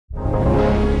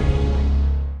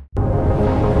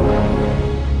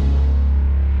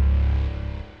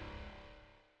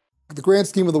The grand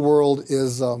scheme of the world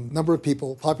is number of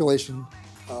people, population,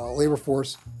 labor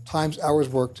force, times hours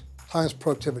worked, times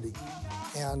productivity.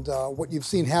 And what you've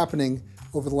seen happening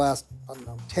over the last,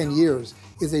 10 years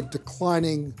is a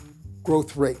declining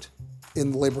growth rate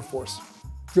in the labor force,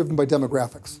 driven by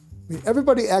demographics. I mean,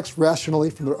 everybody acts rationally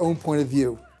from their own point of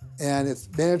view. And it's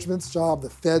management's job, the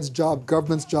Fed's job,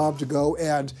 government's job to go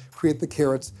and create the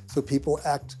carrots so people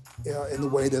act in the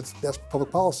way that's best for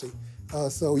public policy.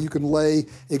 So you can lay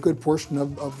a good portion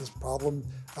of this problem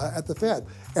at the Fed.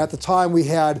 At the time, we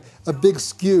had a big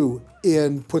skew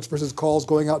in puts versus calls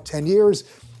going out 10 years,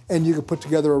 and you could put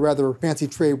together a rather fancy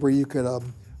trade where you could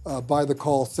buy the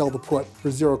call, sell the put for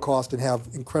zero cost and have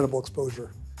incredible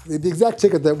exposure. The exact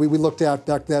ticket that we looked at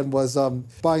back then was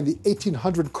buying the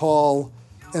 1800 call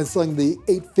and selling the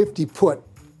 850 put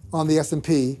on the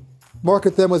S&P.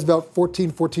 Market then was about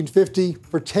 1450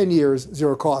 for 10 years,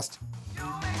 zero cost.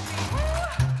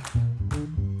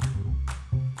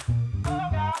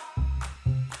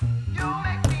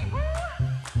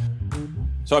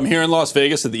 So I'm here in Las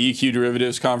Vegas at the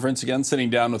EQDerivatives conference again, sitting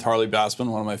down with Harley Bassman,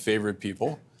 one of my favorite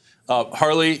people.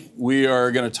 Harley, we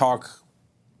are going to talk,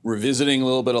 revisiting a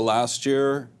little bit of last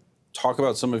year, talk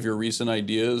about some of your recent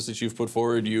ideas that you've put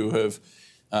forward. You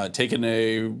have taken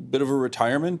a bit of a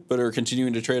retirement, but are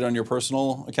continuing to trade on your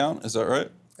personal account. Is that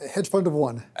right? A hedge fund of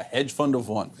one. A hedge fund of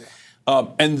one. Yeah.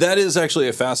 And that is actually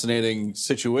a fascinating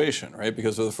situation, right?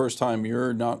 Because for the first time,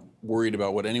 you're not worried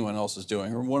about what anyone else is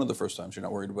doing, or one of the first times you're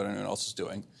not worried about what anyone else is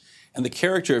doing. And the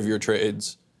character of your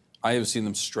trades, I have seen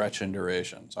them stretch in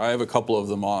duration. So I have a couple of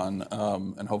them on,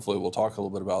 and hopefully we'll talk a little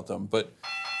bit about them. But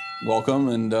welcome,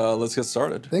 and let's get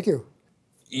started. Thank you.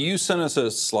 You sent us a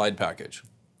slide package,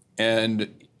 and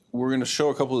we're going to show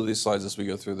a couple of these slides as we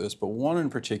go through this, but one in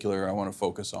particular I want to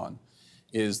focus on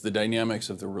is the dynamics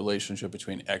of the relationship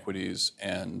between equities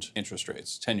and interest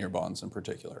rates, 10-year bonds in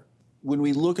particular. When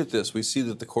we look at this, we see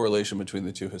that the correlation between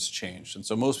the two has changed. And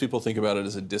so most people think about it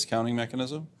as a discounting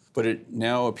mechanism, but it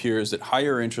now appears that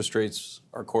higher interest rates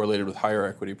are correlated with higher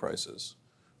equity prices.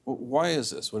 Why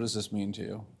is this? What does this mean to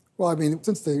you? Well, I mean,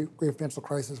 since the great financial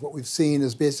crisis, what we've seen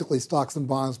is basically stocks and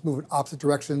bonds move in opposite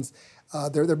directions.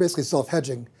 They're basically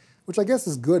self-hedging, which I guess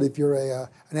is good if you're an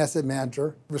asset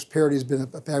manager. Risk parity has been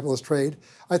a fabulous trade.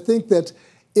 I think that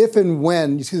if and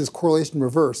when you see this correlation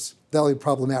reverse, that'll be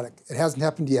problematic. It hasn't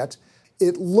happened yet.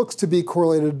 It looks to be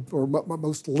correlated or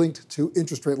most linked to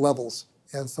interest rate levels.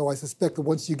 And so I suspect that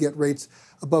once you get rates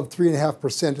above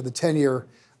 3.5% in the 10-year,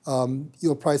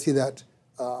 you'll probably see that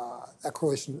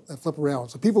correlation flip around.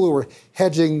 So people who are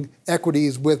hedging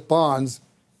equities with bonds,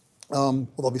 well,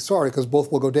 they'll be sorry because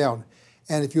both will go down.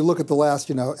 And if you look at the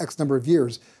last, X number of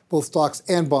years, both stocks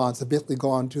and bonds have basically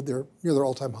gone to near their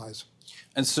all-time highs.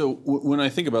 And so when I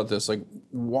think about this,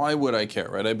 why would I care,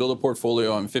 right? I build a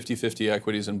portfolio on 50-50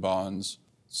 equities and bonds,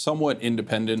 somewhat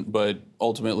independent, but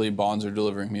ultimately bonds are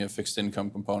delivering me a fixed income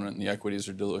component and the equities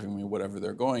are delivering me whatever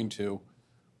they're going to.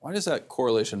 Why does that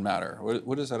correlation matter?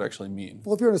 What does that actually mean?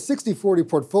 Well, if you're in a 60-40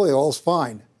 portfolio, all's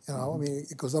fine. I mean,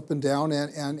 it goes up and down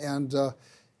and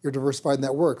you're diversified and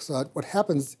that works. What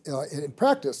happens in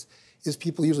practice is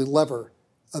people usually lever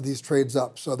these trades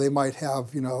up. So they might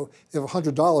have, they have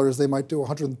 $100, they might do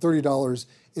 $130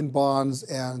 in bonds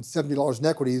and $70 in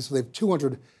equities. So they have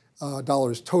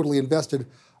 $200 totally invested,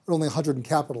 but only $100 in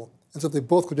capital. And so if they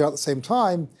both go down at the same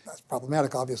time, that's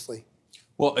problematic, obviously.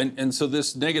 Well, and so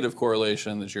this negative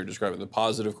correlation that you're describing, the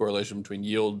positive correlation between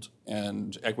yield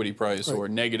and equity price, right, or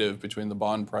negative between the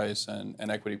bond price and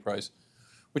equity price,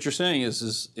 what you're saying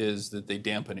is that they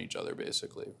dampen each other,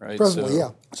 basically, right? Presently,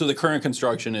 yeah. So the current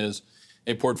construction is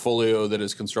a portfolio that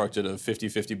is constructed of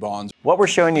 50-50 bonds. What we're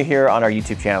showing you here on our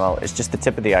YouTube channel is just the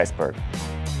tip of the iceberg.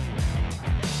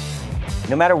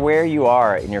 No matter where you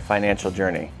are in your financial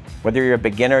journey, whether you're a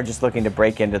beginner just looking to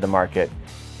break into the market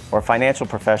or a financial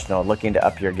professional looking to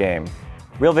up your game,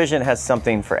 Real Vision has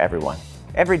something for everyone.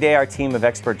 Every day, our team of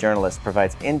expert journalists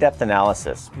provides in-depth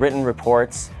analysis, written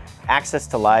reports, access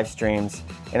to live streams,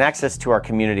 and access to our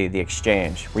community, The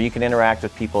Exchange, where you can interact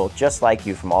with people just like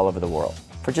you from all over the world.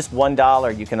 For just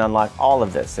 $1, you can unlock all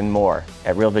of this and more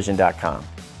at realvision.com.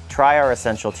 Try our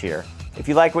Essential tier. If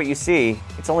you like what you see,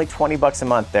 it's only $20 a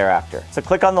month thereafter. So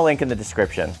click on the link in the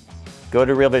description, go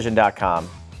to realvision.com,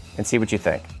 and see what you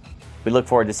think. We look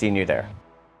forward to seeing you there.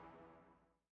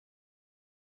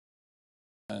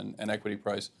 And equity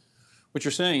price. What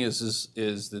you're saying is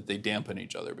that they dampen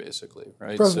each other, basically,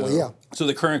 right? Presently, yeah. So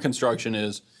the current construction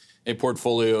is a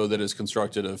portfolio that is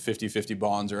constructed of 50-50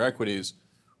 bonds or equities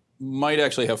might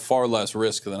actually have far less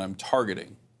risk than I'm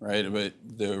targeting, right? But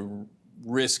the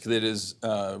risk that is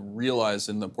realized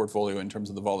in the portfolio in terms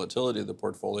of the volatility of the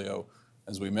portfolio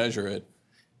as we measure it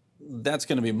that's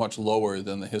going to be much lower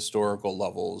than the historical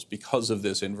levels because of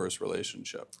this inverse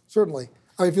relationship. Certainly.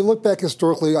 I mean, if you look back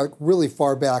historically, like really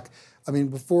far back, I mean,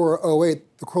 before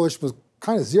 '08, the correlation was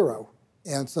kind of zero.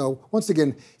 And so, once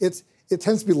again, it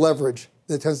tends to be leverage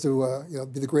that tends to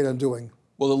be the great undoing.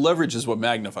 Well, the leverage is what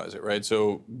magnifies it, right?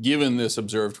 So given this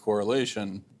observed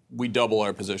correlation, we double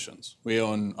our positions. We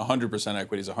own 100%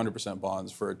 equities, 100%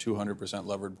 bonds for a 200%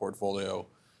 levered portfolio.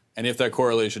 And if that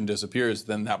correlation disappears,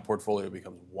 then that portfolio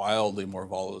becomes wildly more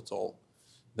volatile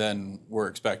than we're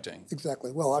expecting.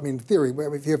 Exactly. Well, I mean, in theory,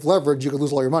 if you have leverage, you could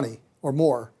lose all your money or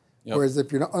more. Yep. Whereas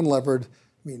if you're not unlevered, I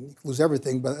mean, you can lose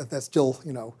everything, but that's still,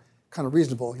 kind of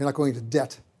reasonable. You're not going into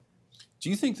debt. Do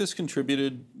you think this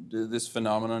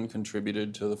phenomenon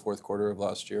contributed to the fourth quarter of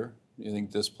last year? Do you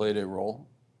think this played a role?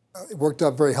 It worked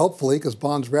out very helpfully because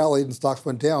bonds rallied and stocks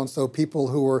went down. So people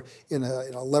who were in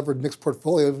a levered mixed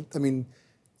portfolio, I mean,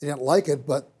 they didn't like it,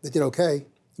 but they did okay.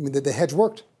 I mean, the hedge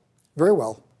worked very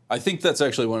well. I think that's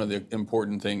actually one of the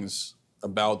important things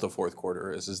about the fourth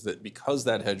quarter is that because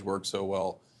that hedge worked so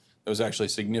well, there was actually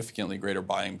significantly greater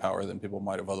buying power than people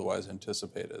might have otherwise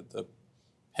anticipated. The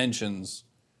pensions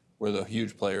were the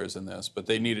huge players in this, but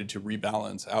they needed to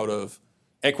rebalance out of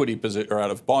out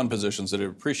of bond positions that had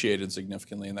appreciated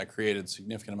significantly, and that created a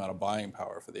significant amount of buying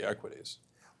power for the equities.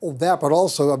 Well, that, but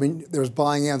also, I mean, there's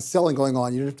buying and selling going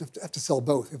on. You have to sell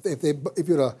both. If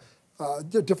you had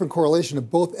a different correlation, if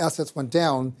both assets went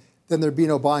down, then there'd be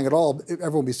no buying at all.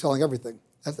 Everyone would be selling everything.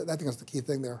 I think that's the key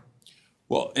thing there.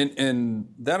 Well, and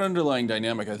that underlying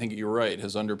dynamic, I think you're right,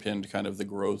 has underpinned kind of the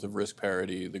growth of risk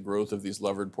parity, the growth of these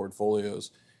levered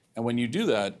portfolios. And when you do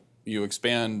that, you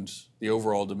expand the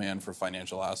overall demand for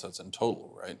financial assets in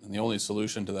total, right? And the only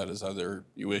solution to that is either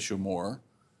you issue more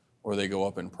or they go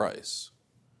up in price,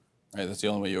 right? That's the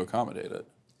only way you accommodate it.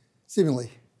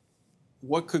 Seemingly.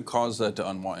 What could cause that to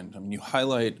unwind? I mean, you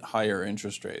highlight higher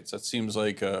interest rates. That seems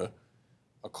like a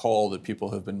call that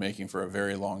people have been making for a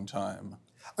very long time.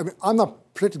 I mean, I'm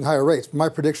not predicting higher rates. My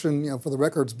prediction, for the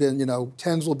record's been,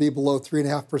 10s will be below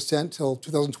 3.5% till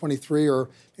 2023, or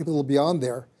maybe a little beyond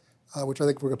there, which I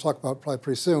think we're going to talk about probably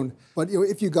pretty soon. But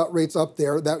if you got rates up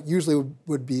there, that usually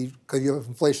would be because you have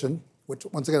inflation, which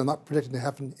once again I'm not predicting to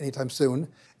happen anytime soon.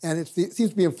 And it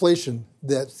seems to be inflation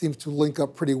that seems to link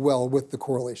up pretty well with the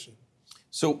correlation.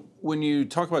 So when you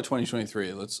talk about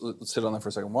 2023, let's hit on that for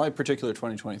a second. Why particular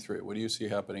 2023? What do you see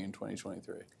happening in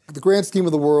 2023? The grand scheme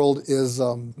of the world is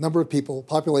number of people,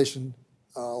 population,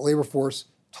 labor force,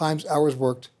 times hours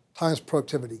worked, times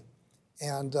productivity.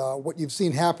 And what you've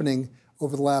seen happening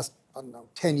over the last,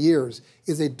 10 years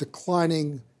is a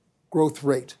declining growth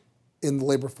rate in the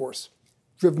labor force,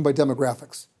 driven by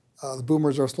demographics. The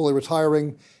boomers are slowly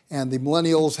retiring, and the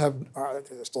millennials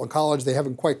they're still in college. They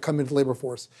haven't quite come into the labor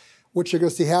force. What you're going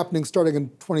to see happening starting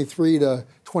in 23 to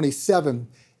 27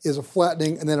 is a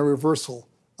flattening and then a reversal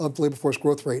of the labor force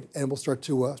growth rate, and will start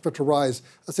to rise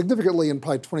significantly in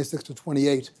probably 26 to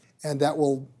 28, and that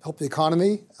will help the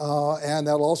economy, and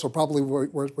that'll also probably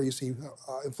where you see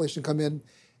inflation come in,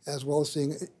 as well as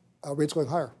seeing rates going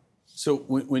higher. So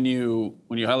when you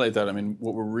highlight that, I mean,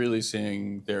 what we're really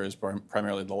seeing there is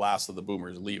primarily the last of the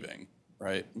boomers leaving,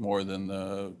 right? More than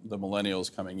the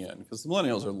millennials coming in, because the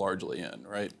millennials are largely in,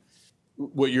 right?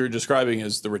 What you're describing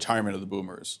is the retirement of the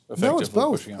boomers, effectively. No, it's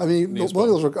both. Pushing out I mean,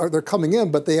 millennials they're coming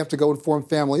in, but they have to go and form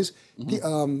families.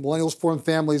 Mm-hmm. Millennials form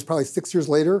families probably 6 years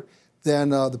later than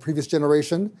the previous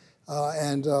generation.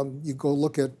 And you go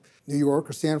look at New York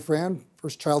or San Fran,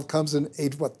 first child comes in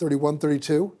age, 31,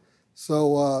 32.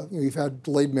 So you've had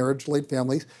delayed marriage, delayed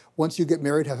families. Once you get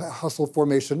married, have a household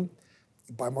formation.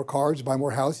 You buy more cars, you buy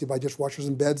more house, you buy dishwashers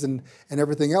and beds and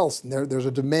everything else. And there's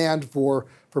a demand for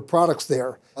products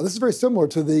there. This is very similar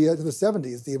to the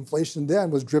 70s. The inflation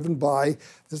then was driven by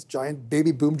this giant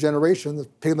baby boom generation, the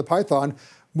pig and the python,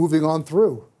 moving on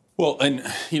through. Well, and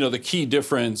the key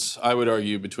difference, I would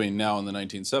argue, between now and the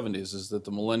 1970s is that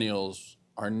the millennials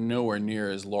are nowhere near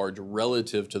as large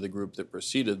relative to the group that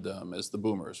preceded them as the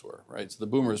boomers were, right? So the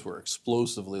boomers were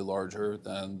explosively larger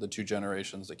than the two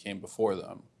generations that came before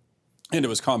them. And it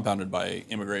was compounded by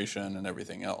immigration and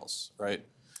everything else, right?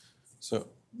 So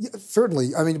yeah, certainly.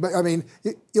 I mean,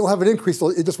 you'll have an increase.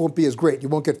 It just won't be as great. You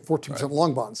won't get 14% right.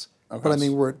 Long bonds. Okay. But I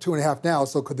mean, we're at 2.5 now.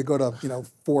 So could they go to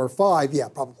 4 or 5? Yeah,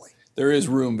 probably. There is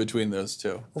room between those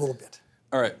two. A little bit.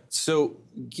 All right. So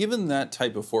given that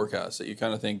type of forecast that you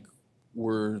kind of think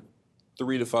we're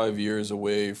 3 to 5 years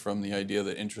away from the idea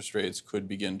that interest rates could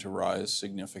begin to rise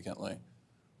significantly,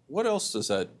 what else does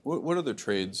that? What other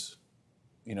trades?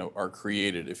 Are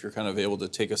created if you're kind of able to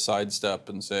take a sidestep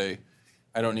and say,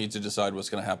 I don't need to decide what's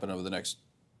going to happen over the next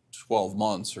 12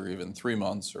 months or even 3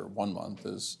 months or 1 month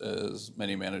as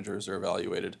many managers are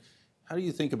evaluated. How do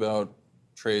you think about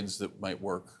trades that might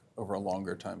work over a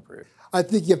longer time period? I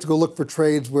think you have to go look for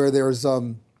trades where there's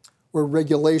where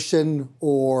regulation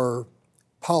or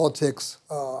politics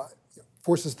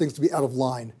forces things to be out of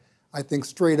line. I think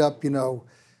straight up,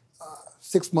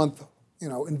 6 month,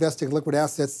 investing in liquid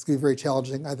assets is going to be very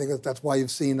challenging. I think that's why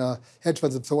you've seen hedge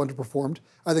funds have so underperformed.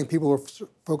 I think people who are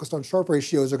focused on Sharpe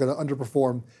ratios are going to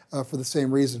underperform for the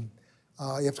same reason.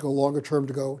 You have to go longer term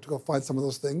to go find some of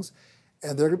those things,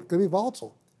 and they're going to be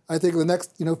volatile. I think in the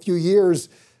next few years,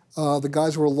 the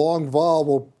guys who are long vol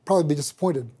will probably be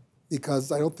disappointed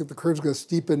because I don't think the curve's going to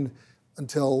steepen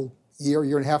until a year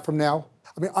and a half from now.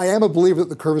 I mean, I am a believer that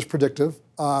the curve is predictive.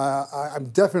 I'm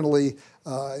definitely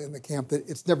in the camp that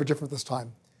it's never different this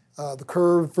time. The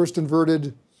curve first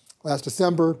inverted last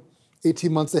December.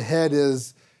 18 months ahead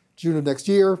is June of next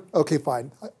year. Okay,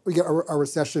 fine. We get a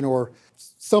recession or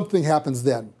something happens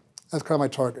then. That's kind of my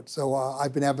target. So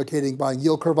I've been advocating buying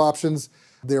yield curve options.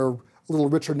 They're a little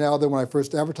richer now than when I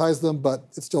first advertised them, but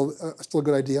it's still a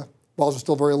good idea. Vols are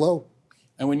still very low.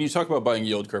 And when you talk about buying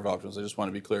yield curve options, I just want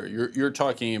to be clear. You're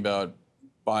talking about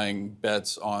buying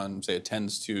bets on, say, a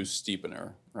tends to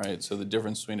steepener, right? So the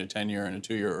difference between a 10-year and a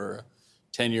 2-year, or a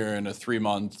 10-year and a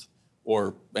 3-month,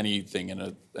 or anything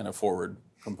in a forward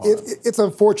component. It's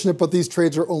unfortunate, but these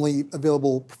trades are only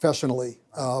available professionally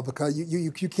because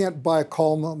you can't buy a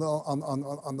call on the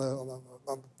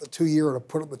 2-year or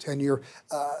put it on the 10-year.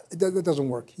 That doesn't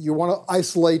work. You want to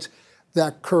isolate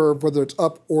that curve, whether it's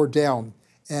up or down,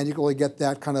 and you can only get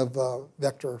that kind of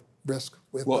vector risk.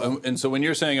 And so when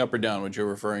you're saying up or down, what you're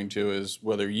referring to is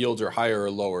whether yields are higher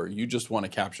or lower, you just want to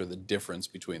capture the difference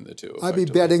between the two. I'd be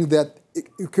betting that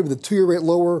it could be the 2-year rate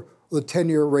lower or the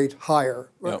 10-year rate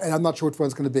higher, Yep. and I'm not sure which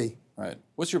one's going to be. Right.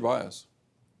 What's your bias?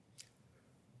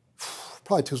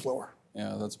 Probably 2's lower.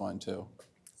 Yeah, that's mine too.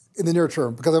 In the near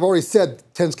term, because I've already said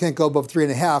 10s can't go above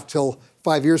 3.5 till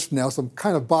 5 years from now, so I'm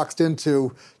kind of boxed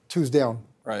into 2's down.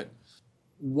 Right.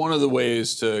 One of the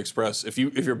ways to express, if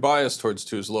you're biased towards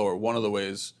 2's lower, one of the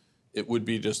ways it would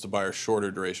be just to buy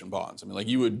shorter duration bonds. I mean, like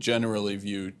you would generally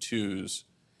view 2's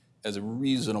as a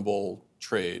reasonable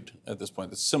trade at this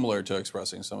point. That's similar to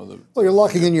expressing some of the. Well, you're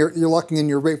locking in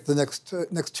your rate for the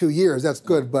next 2 years. That's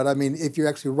good, but I mean, if you're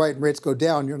actually right and rates go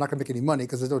down, you're not going to make any money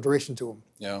because there's no duration to them.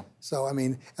 Yeah. So I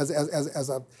mean, as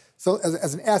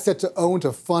an asset to own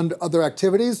to fund other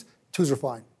activities, 2's are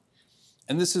fine.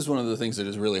 And this is one of the things that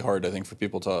is really hard, I think, for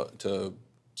people to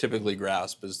typically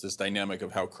grasp is this dynamic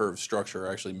of how curve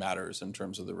structure actually matters in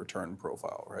terms of the return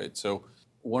profile, right? So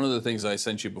one of the things I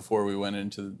sent you before we went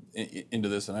into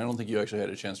this, and I don't think you actually had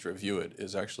a chance to review it,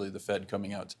 is actually the Fed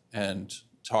coming out and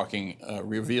talking,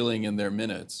 revealing in their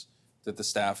minutes that the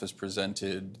staff has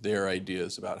presented their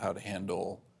ideas about how to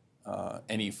handle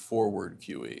any forward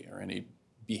QE or any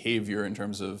behavior in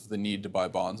terms of the need to buy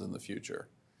bonds in the future.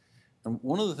 And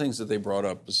one of the things that they brought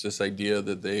up is this idea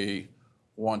that they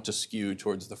want to skew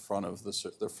towards the front of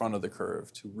the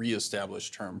curve to reestablish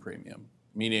term premium,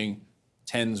 meaning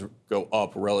 10s go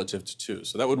up relative to 2.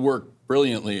 So that would work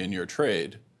brilliantly in your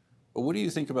trade. But what do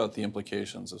you think about the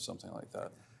implications of something like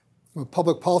that? From a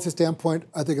public policy standpoint,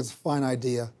 I think it's a fine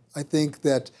idea. I think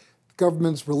that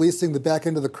governments releasing the back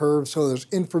end of the curve so there's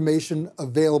information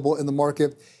available in the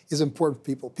market is important for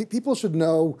people. People should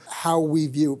know how we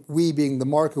view, we being the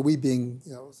market, we being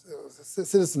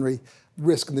citizenry,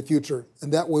 risk in the future.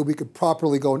 And that way we could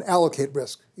properly go and allocate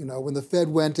risk. When the Fed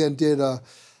went and did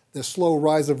the slow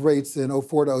rise of rates in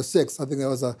 04 to 06, I think that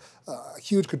was a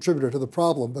huge contributor to the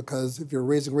problem because if you're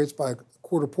raising rates by a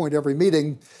quarter point every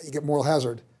meeting, you get moral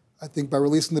hazard. I think by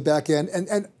releasing the back end,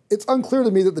 and it's unclear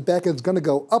to me that the back end is going to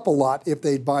go up a lot if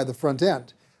they buy the front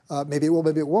end. Maybe it will,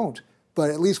 maybe it won't. But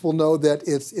at least we'll know that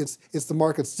it's the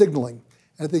market signaling.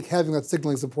 And I think having that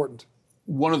signaling is important.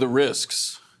 One of the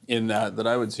risks in that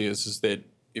I would see is that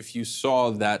if you saw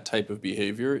that type of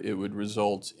behavior, it would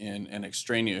result in an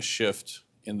extraneous shift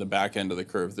in the back end of the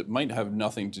curve that might have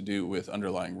nothing to do with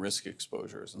underlying risk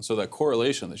exposures. And so that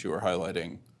correlation that you were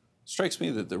highlighting strikes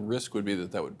me that the risk would be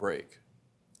that would break.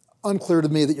 Unclear to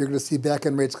me that you're going to see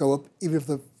back-end rates go up, even if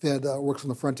the Fed works on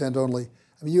the front end only.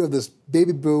 I mean, you have this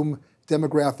baby boom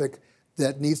demographic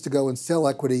that needs to go and sell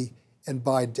equity and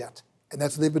buy debt. And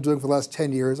that's what they've been doing for the last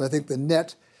 10 years. I think the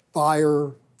net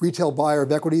retail buyer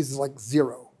of equities is like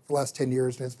 0 for the last 10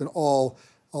 years, and it's been all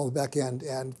the back end.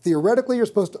 And theoretically, you're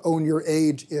supposed to own your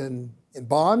age in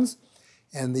bonds,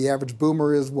 and the average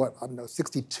boomer is,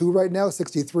 62 right now,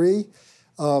 63.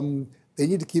 They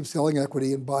need to keep selling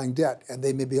equity and buying debt, and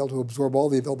they may be able to absorb all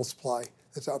the available supply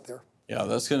that's out there. Yeah,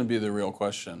 that's going to be the real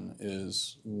question,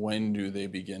 is when do they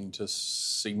begin to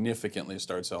significantly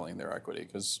start selling their equity?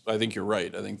 Because I think you're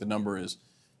right. I think the number is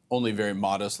only very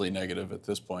modestly negative at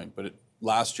this point, but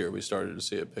last year we started to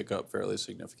see it pick up fairly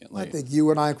significantly. I think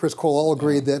you and I and Chris Cole all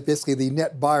agreed that basically the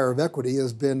net buyer of equity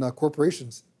has been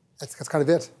corporations. That's kind of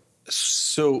it.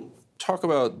 So talk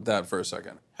about that for a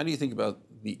second. How do you think about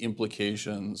the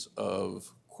implications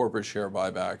of corporate share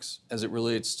buybacks as it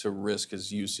relates to risk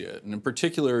as you see it? And in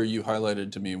particular, you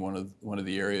highlighted to me one of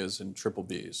the areas in triple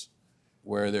Bs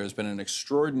where there's been an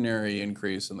extraordinary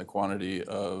increase in the quantity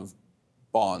of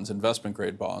bonds, investment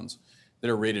grade bonds, that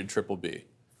are rated triple B.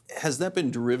 Has that been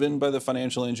driven by the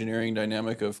financial engineering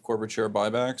dynamic of corporate share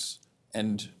buybacks?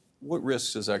 And what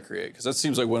risks does that create? Because that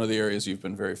seems like one of the areas you've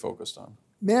been very focused on.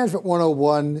 Management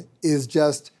 101 is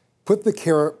just put the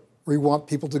carrot where you want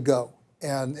people to go.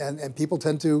 And people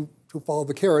tend to follow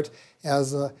the carrot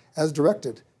as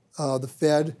directed. The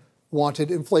Fed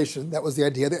wanted inflation. That was the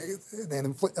idea.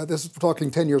 This is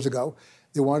talking 10 years ago.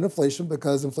 They wanted inflation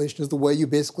because inflation is the way you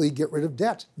basically get rid of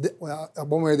debt,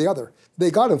 one way or the other. They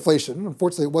got inflation.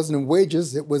 Unfortunately, it wasn't in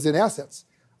wages. It was in assets.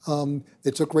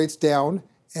 They took rates down,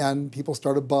 and people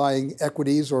started buying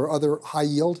equities or other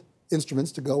high-yield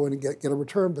instruments to go in and get a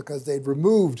return because they'd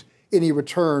removed any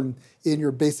return in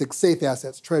your basic safe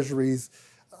assets, treasuries,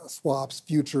 swaps,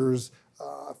 futures,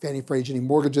 Fannie, Freddie, Ginnie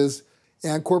mortgages.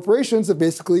 And corporations have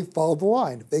basically followed the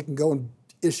line. If they can go and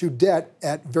issue debt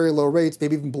at very low rates,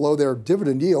 maybe even below their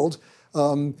dividend yield,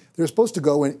 they're supposed to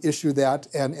go and issue that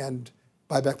and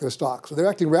buy back their stock. So they're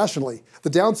acting rationally. The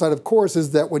downside, of course,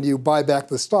 is that when you buy back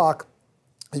the stock,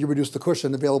 you reduce the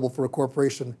cushion available for a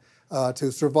corporation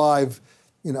to survive,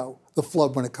 the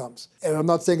flood when it comes. And I'm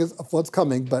not saying a flood's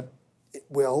coming, but it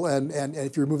will. And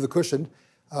if you remove the cushion,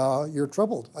 you're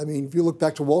troubled. I mean, if you look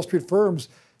back to Wall Street firms,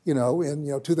 in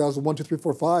 2001, 2, 3,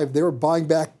 4, 5, they were buying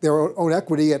back their own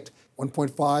equity at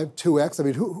 1.5, 2x. I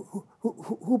mean,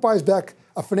 who buys back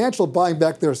a financial buying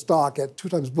back their stock at 2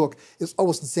 times book is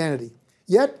almost insanity.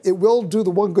 Yet it will do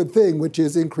the one good thing, which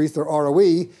is increase their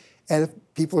ROE. And if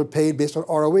people are paid based on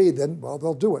ROE, then, well,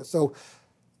 they'll do it. So,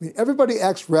 I mean, everybody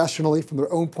acts rationally from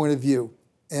their own point of view.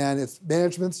 And it's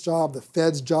management's job, the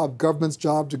Fed's job, government's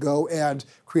job to go and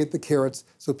create the carrots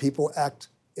so people act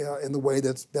in the way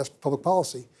that's best public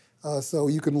policy. So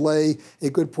you can lay a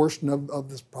good portion of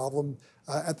this problem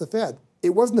at the Fed. It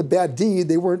wasn't a bad deed.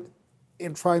 They weren't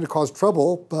trying to cause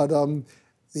trouble, but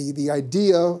the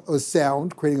idea was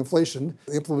sound, creating inflation.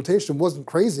 The implementation wasn't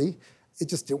crazy. It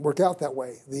just didn't work out that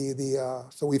way.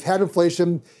 So we've had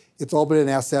inflation. It's all been in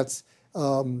assets.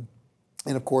 And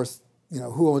of course,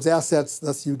 who owns assets,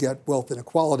 thus you get wealth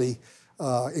inequality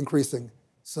increasing.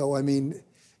 So, I mean,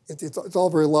 it's all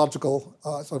very logical.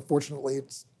 So unfortunately,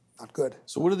 it's not good.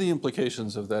 So what are the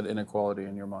implications of that inequality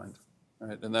in your mind?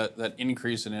 Right? And that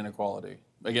increase in inequality?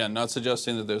 Again, not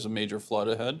suggesting that there's a major flood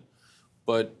ahead,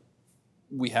 but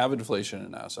we have inflation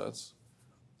in assets.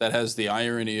 That has the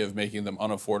irony of making them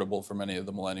unaffordable for many of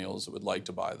the millennials that would like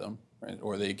to buy them, right?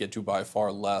 Or they get to buy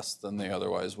far less than they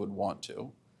otherwise would want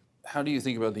to. How do you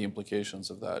think about the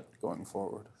implications of that going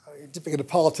forward? You're dipping into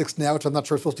politics now, which I'm not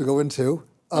sure I'm supposed to go into.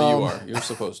 No, you are. You're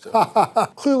supposed to.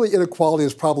 Clearly, inequality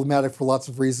is problematic for lots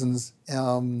of reasons.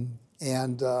 And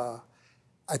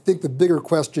I think the bigger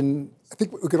question, I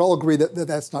think we could all agree that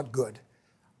that's not good.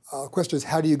 The question is,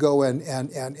 how do you go and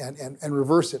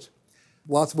reverse it?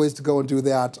 Lots of ways to go and do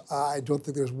that. I don't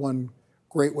think there's one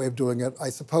great way of doing it. I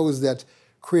suppose that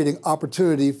creating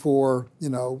opportunity for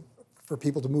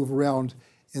people to move around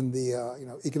in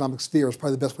the economic sphere is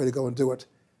probably the best way to go and do it.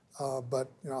 But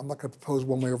I'm not going to propose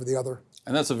one way over the other.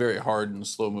 And that's a very hard and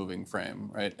slow-moving frame,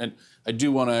 right? And I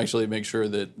do want to actually make sure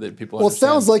that people understand. Well, it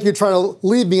sounds like you're trying to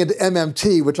lead me into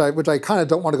MMT, which I kind of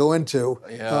don't want to go into.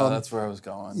 Yeah, that's where I was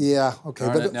going. Yeah, okay.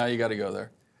 But now you got to go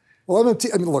there. Well,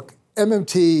 MMT. I mean, look,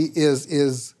 MMT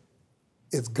is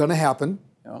it's going to happen.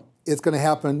 Yeah. It's going to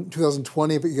happen in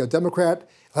 2020 if you get a Democrat.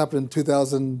 It'll happen in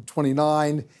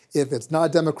 2029 if it's not a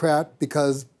Democrat,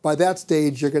 because by that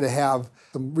stage you're going to have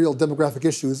some real demographic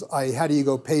issues. How do you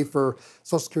go pay for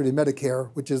Social Security and Medicare,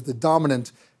 which is the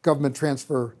dominant government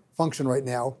transfer function right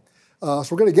now? So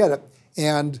we're going to get it.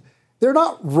 And they're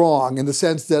not wrong in the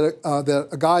sense that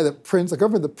a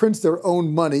government that prints their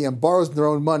own money and borrows their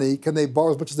own money, can they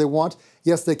borrow as much as they want?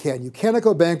 Yes, they can. You cannot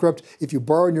go bankrupt if you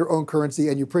borrow in your own currency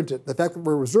and you print it. The fact that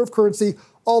we're a reserve currency,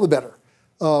 all the better.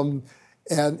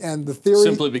 And the theory...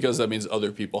 Simply because that means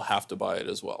other people have to buy it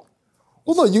as well.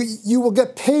 Well, no, you will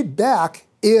get paid back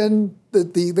in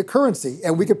the currency,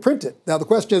 and we could print it. Now, the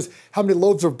question is, how many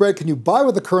loaves of bread can you buy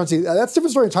with the currency? That's a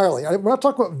different story entirely. We're not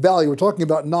talking about value. We're talking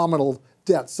about nominal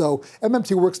debt. So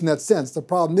MMT works in that sense. The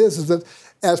problem is that,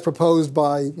 as proposed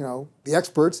by the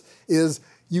experts, is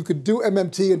you could do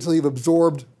MMT until you've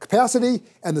absorbed capacity,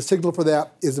 and the signal for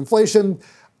that is inflation.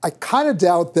 I kind of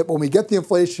doubt that when we get the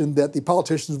inflation that the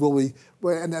politicians will be,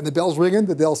 and the bell's ringing,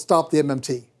 that they'll stop the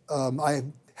MMT. I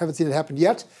haven't seen it happen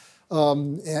yet,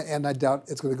 and I doubt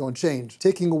it's going to go and change.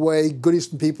 Taking away goodies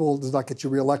from people does not get you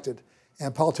reelected.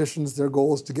 And politicians, their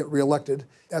goal is to get reelected.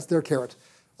 That's their carrot.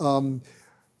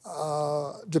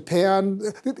 Japan,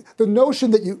 the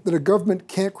notion that a government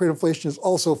can't create inflation is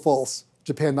also false,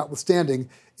 Japan notwithstanding.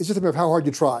 It's just a matter of how hard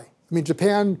you try. I mean,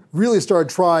 Japan really started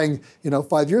trying,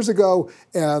 5 years ago,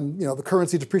 and the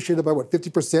currency depreciated by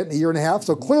 50% in a year and a half.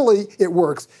 So clearly it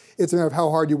works. It's a matter of how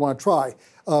hard you want to try.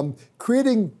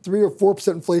 Creating 3 or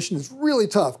 4% inflation is really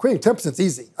tough. Creating 10% is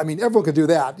easy. I mean, everyone can do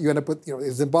that. You end up with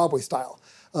Zimbabwe style.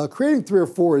 Creating 3 or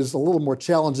 4 is a little more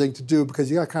challenging to do because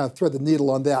you got to kind of thread the needle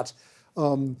on that.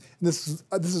 This is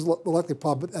the likely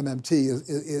problem with MMT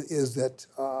is that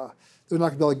they're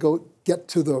not going to be able to get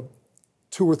to the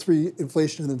 2 or 3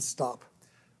 inflation and then stop.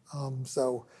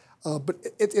 But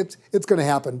it's going to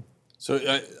happen. So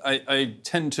I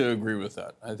tend to agree with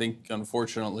that. I think,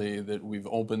 unfortunately, that we've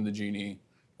opened the genie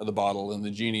or the bottle, and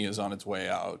the genie is on its way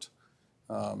out.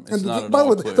 It's not at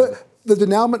all clear. The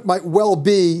denouement might well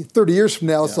be 30 years from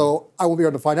now, so I won't be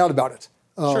able to find out about it.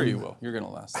 Sure you will. You're going to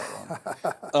last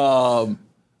that long.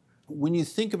 When you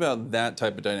think about that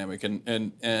type of dynamic,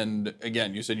 and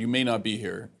again, you said you may not be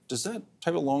here, does that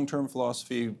type of long-term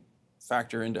philosophy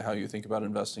factor into how you think about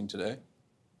investing today?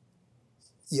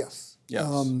 Yes. Yes.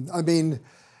 I mean,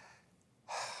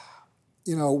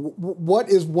 what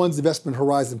is one's investment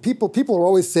horizon? People are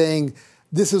always saying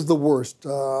this is the worst.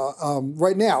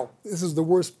 Right now, this is the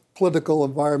worst political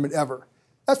environment ever.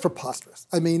 That's preposterous.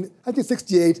 I mean,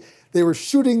 1968, they were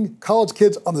shooting college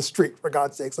kids on the street, for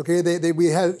God's sakes, okay? We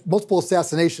had multiple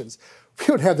assassinations. We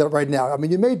don't have that right now. I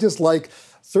mean, you may dislike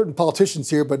certain politicians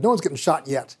here, but no one's getting shot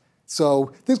yet.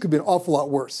 So things could be an awful lot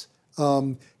worse.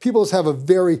 People just have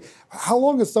how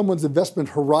long is someone's investment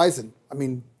horizon? I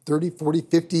mean, 30, 40,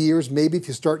 50 years maybe if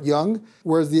you start young,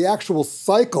 whereas the actual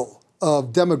cycle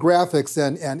of demographics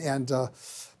and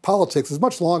politics is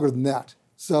much longer than that.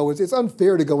 So it's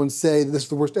unfair to go and say that this is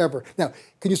the worst ever. Now,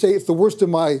 can you say it's the worst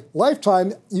in my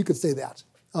lifetime? You could say that.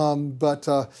 But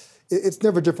it's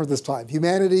never different this time.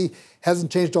 Humanity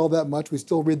hasn't changed all that much. We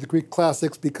still read the Greek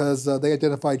classics because they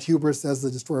identified hubris as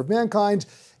the destroyer of mankind,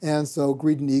 and so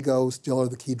greed and ego still are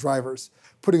the key drivers.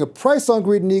 Putting a price on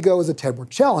greed and ego is a tad more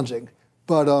challenging,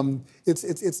 but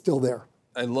it's still there.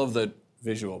 I love that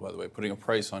visual, by the way, putting a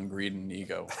price on greed and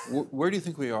ego. Where do you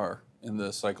think we are in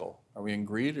the cycle? Are we in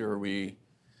greed or are we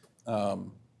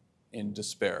in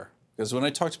despair? Because when I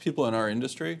talk to people in our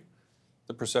industry,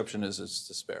 the perception is it's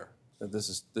despair. That this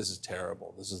is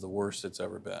terrible. This is the worst it's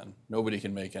ever been. Nobody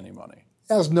can make any money.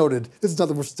 As noted, this is not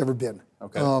the worst it's ever been.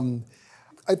 Okay.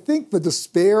 I think the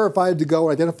despair, if I had to go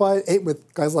and identify it, ain't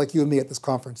with guys like you and me at this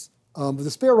conference. The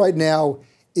despair right now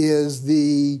is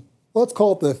let's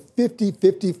call it the 50,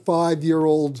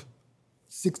 55-year-old,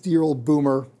 60-year-old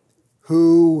boomer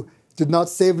who did not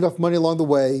save enough money along the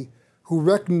way, who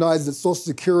recognized that Social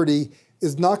Security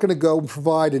is not going to go and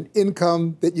provide an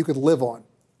income that you could live on.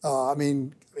 I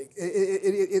mean,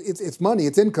 it's money,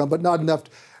 it's income, but not enough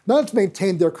to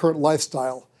maintain their current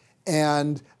lifestyle.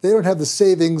 And they don't have the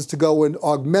savings to go and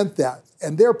augment that.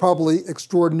 And they're probably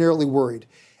extraordinarily worried.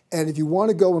 And if you want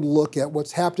to go and look at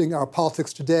what's happening in our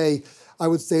politics today, I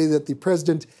would say that the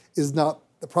president is not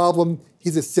the problem,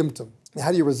 he's a symptom. Now,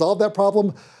 how do you resolve that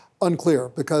problem? Unclear,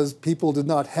 because people did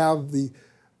not have the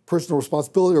personal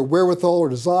responsibility or wherewithal or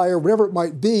desire, whatever it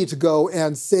might be, to go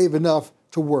and save enough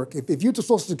to work. If you took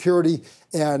Social Security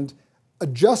and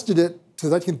adjusted it to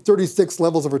 1936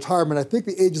 levels of retirement, I think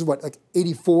the age is like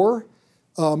 84?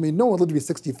 I mean, no one lived to be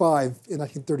 65 in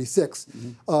 1936.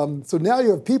 Mm-hmm. So now you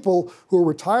have people who are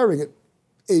retiring at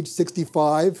age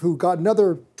 65 who got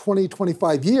another 20,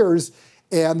 25 years,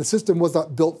 and the system was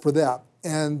not built for that.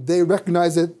 And they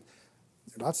recognize it,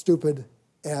 they're not stupid,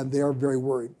 and they are very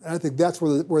worried. And I think that's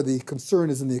where the concern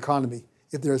is in the economy,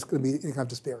 if there's going to be any kind of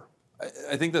despair.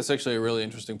 I think that's actually a really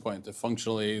interesting point, that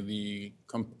functionally the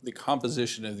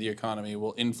composition of the economy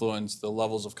will influence the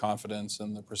levels of confidence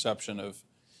and the perception of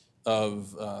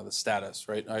the status,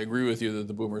 right? I agree with you that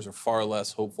the boomers are far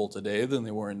less hopeful today than they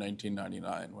were in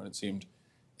 1999, when it seemed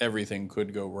everything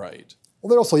could go right. Well,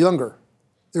 they're also younger.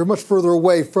 They're much further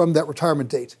away from that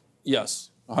retirement date. Yes,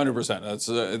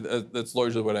 100%. That's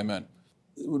largely what I meant.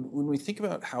 When we think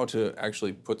about how to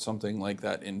actually put something like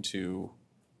that into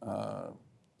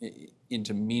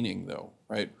meaning, though,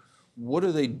 right? What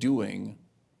are they doing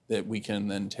that we can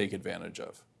then take advantage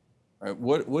of? right?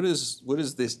 What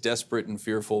is this desperate and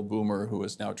fearful boomer who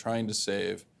is now trying to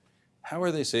save? How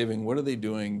are they saving? What are they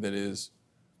doing that is,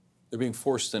 they're being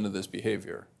forced into this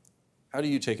behavior? How do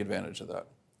you take advantage of that?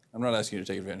 I'm not asking you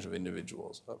to take advantage of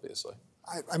individuals, obviously.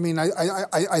 I mean,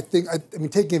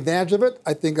 taking advantage of it,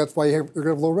 I think that's why you're going to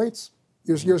have low rates.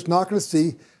 You're just not going to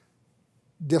see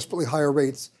desperately higher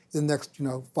rates in the next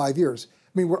 5 years.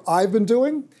 I mean, what I've been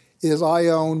doing is I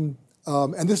own,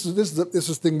 and this is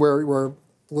a thing where the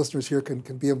listeners here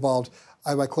can be involved.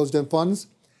 I buy closed-end funds,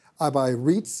 I buy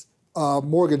REITs,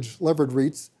 mortgage levered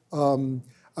REITs,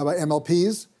 I buy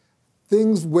MLPs,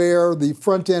 things where the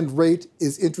front-end rate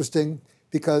is interesting,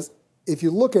 because if you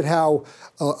look at how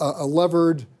a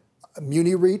levered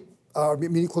muni REIT,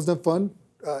 muni closed-end fund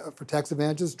for tax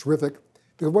advantages, terrific.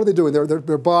 Because what are they doing?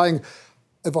 They're buying,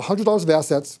 they have $100 of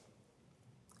assets,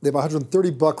 they have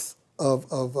 $130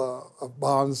 of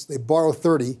bonds, they borrow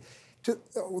 30.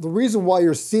 The reason why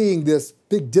you're seeing this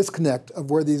big disconnect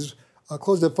of where these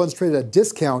closed-end funds trade at a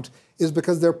discount is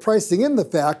because they're pricing in the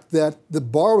fact that the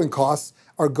borrowing costs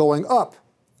are going up,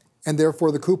 and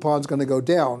therefore the coupon's going to go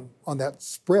down on that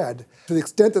spread. To the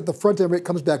extent that the front-end rate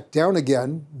comes back down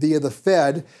again via the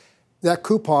Fed, that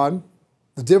coupon,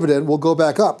 the dividend, will go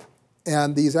back up,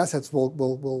 and these assets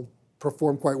will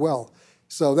perform quite well.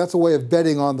 So that's a way of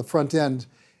betting on the front end,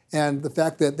 and the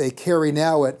fact that they carry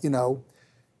now at,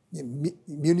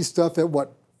 muni stuff at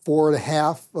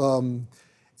 4.5,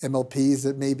 MLPs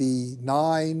at maybe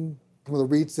 9, some of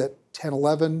the REITs at 10,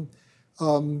 11.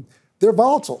 They're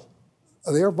volatile.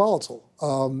 They are volatile.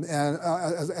 And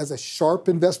as a sharp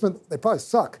investment, they probably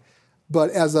suck.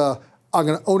 But as I'm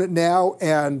going to own it now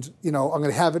and I'm going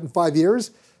to have it in 5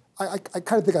 years, I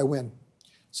kind of think I win.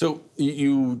 So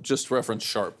you just referenced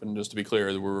Sharpe, and just to be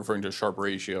clear, we're referring to a Sharpe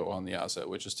ratio on the asset,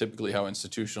 which is typically how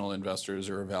institutional investors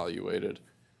are evaluated.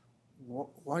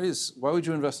 Why would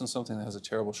you invest in something that has a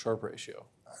terrible Sharpe ratio?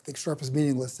 I think Sharpe is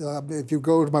meaningless. If you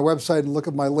go to my website and look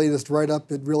at my latest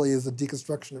write-up, it really is a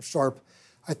deconstruction of Sharpe.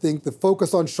 I think the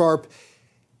focus on Sharpe,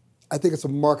 I think it's a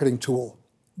marketing tool,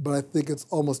 but I think it's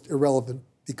almost irrelevant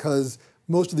because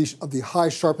most of the high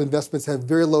Sharpe investments have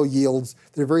very low yields.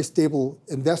 They're very stable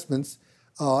investments,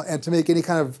 and to make an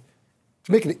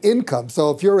income.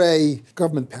 So if you're a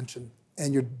government pension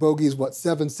and your bogey is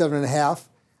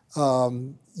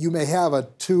 7.5, you may have a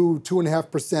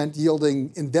 2.5%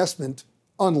 yielding investment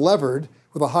unlevered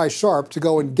with a high Sharpe to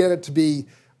go and get it to be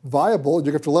viable.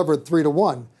 You're going to have to lever it 3 to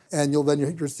 1. And you'll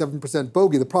hit your 7%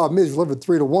 bogey. The problem is you're levered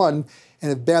 3 to 1,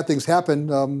 and if bad things happen,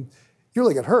 you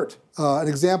really get hurt. An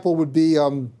example would be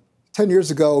 10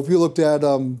 years ago, if you looked at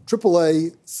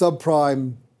AAA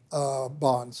subprime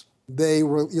bonds, they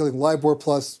were yielding LIBOR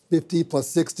plus 50, plus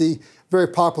 60, very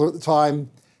popular at the time,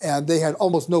 and they had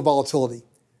almost no volatility.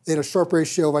 They had a Sharpe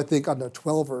ratio of, I think,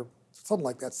 12 or something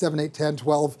like that, 7, 8, 10,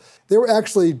 12. They were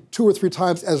actually 2 or 3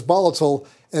 times as volatile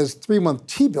as 3-month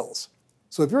T-bills.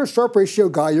 So if you're a Sharpe ratio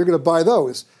guy, you're going to buy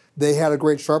those. They had a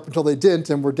great Sharpe until they didn't,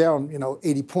 and we're down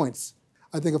 80 points.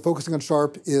 I think focusing on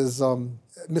Sharpe is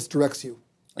misdirects you.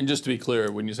 And just to be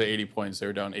clear, when you say 80 points, they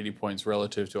were down 80 points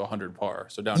relative to 100 par,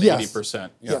 so down yes. 80%.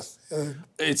 Yes.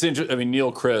 It's interesting. I mean,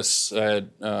 Neil Chris, who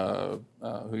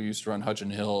used to run Hutch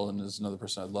and Hill, and is another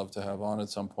person I'd love to have on at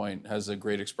some point, has a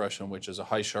great expression, which is a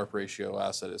high Sharpe ratio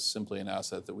asset is simply an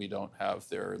asset that we don't have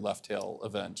their left tail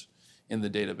event in the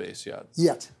database yet.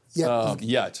 Yet.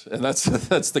 And that's the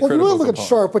critical When you really look component. at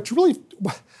Sharpe,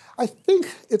 I think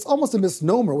it's almost a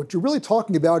misnomer. What you're really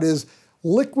talking about is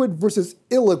liquid versus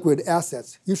illiquid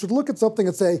assets. You should look at something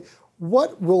and say,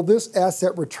 what will this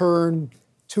asset return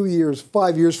 2 years,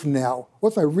 5 years from now?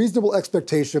 What's my reasonable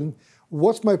expectation?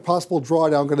 What's my possible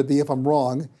drawdown going to be if I'm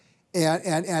wrong?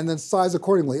 And then size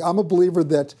accordingly. I'm a believer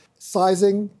that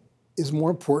sizing is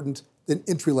more important than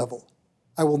entry level.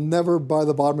 I will never buy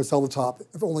the bottom or sell the top.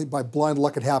 If only by blind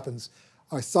luck it happens.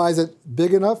 I size it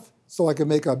big enough so I can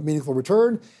make a meaningful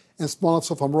return, and small enough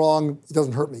so if I'm wrong, it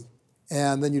doesn't hurt me.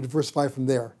 And then you diversify from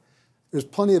there. There's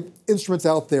plenty of instruments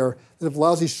out there that have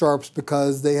lousy Sharpes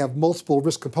because they have multiple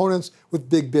risk components with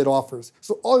big bid offers.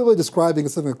 So all you're really describing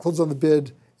is something that closes on the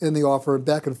bid and the offer and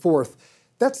back and forth.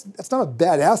 That's not a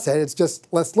bad asset, it's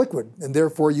just less liquid, and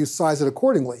therefore you size it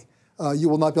accordingly. You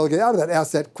will not be able to get out of that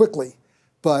asset quickly.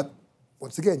 But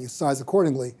once again, you size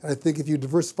accordingly. And I think if you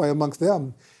diversify amongst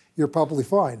them, you're probably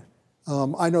fine.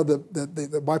 I know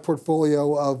that my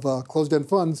portfolio of closed-end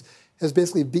funds has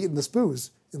basically beaten the SPOOs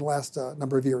in the last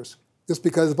number of years. Just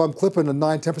because if I'm clipping a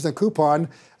 9, 10% coupon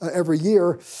every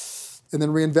year and then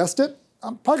reinvest it,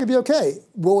 I'm probably going to be okay.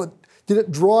 Did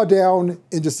it draw down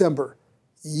in December?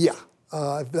 Yeah.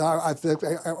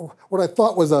 What I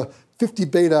thought was a 50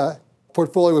 beta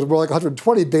portfolio was more like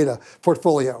 120 beta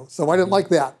portfolio. So I didn't like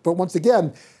that. But once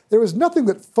again, there was nothing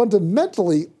that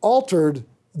fundamentally altered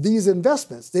these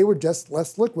investments. They were just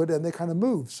less liquid and they kind of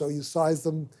moved. So you size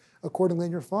them accordingly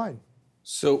and you're fine.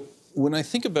 So when I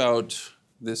think about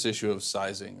this issue of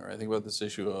sizing, or I think about this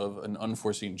issue of an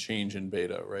unforeseen change in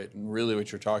beta, right? And really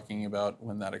what you're talking about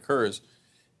when that occurs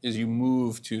is you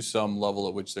move to some level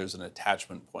at which there's an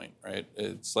attachment point, right?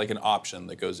 It's like an option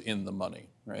that goes in the money,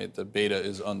 right? The beta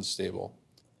is unstable.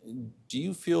 Do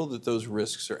you feel that those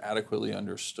risks are adequately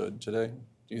understood today?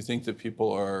 Do you think that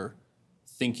people are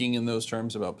thinking in those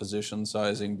terms about position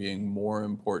sizing being more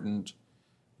important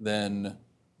than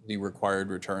the required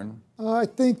return? I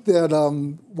think that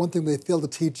one thing they fail to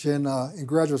teach in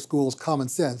graduate school is common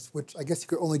sense, which I guess you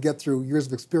could only get through years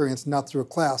of experience, not through a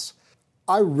class.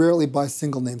 I rarely buy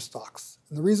single name stocks.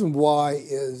 And the reason why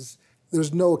is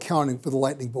there's no accounting for the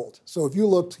lightning bolt. So if you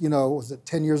looked, was it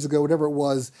 10 years ago, whatever it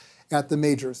was, at the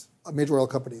major oil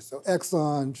companies, so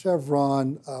Exxon,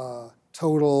 Chevron,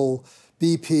 Total,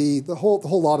 BP, the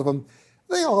whole lot of them,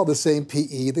 they all have the same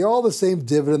PE, they all have the same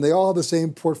dividend, they all have the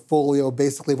same portfolio,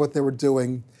 basically what they were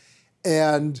doing.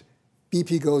 And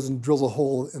BP goes and drills a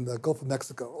hole in the Gulf of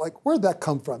Mexico. Like, where'd that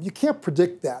come from? You can't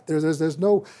predict that. There's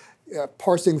no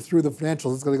parsing through the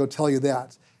financials that's going to go tell you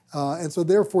that. And so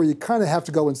therefore, you kind of have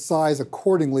to go and size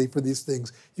accordingly for these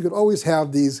things. You could always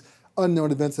have these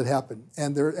unknown events that happen.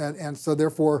 And so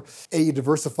therefore, A, you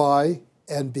diversify,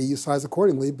 and B, you size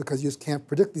accordingly because you just can't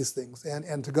predict these things.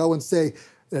 And to go and say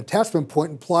an attachment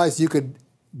point implies you could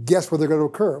guess where they're going to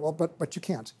occur. Well, but you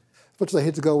can't. As much as I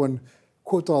hate to go and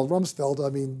quote Donald Rumsfeld, I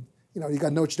mean, you got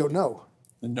to know what you don't know.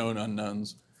 The known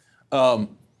unknowns.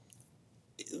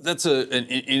 That's an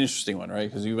interesting one, right?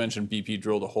 Because you mentioned BP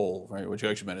drilled a hole, right? What you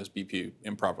actually meant is BP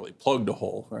improperly plugged a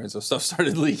hole, right? So stuff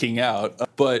started leaking out.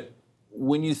 But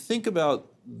when you think about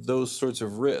those sorts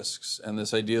of risks and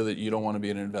this idea that you don't want to be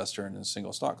an investor in a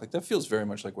single stock, like that feels very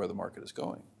much like where the market is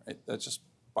going, right? That's just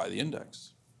buy the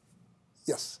index.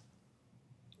 Yes.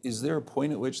 Is there a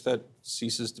point at which that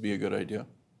ceases to be a good idea?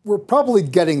 We're probably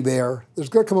getting there. There's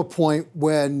going to come a point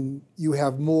when you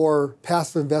have more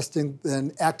passive investing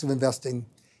than active investing,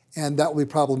 and that will be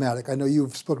problematic. I know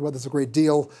you've spoken about this a great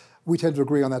deal. We tend to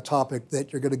agree on that topic,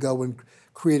 that you're going to go and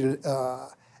create an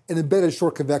embedded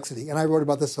short convexity. And I wrote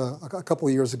about this a couple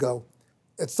of years ago.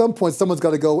 At some point, someone's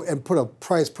got to go and put a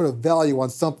price, put a value on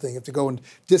something. You have to go and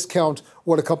discount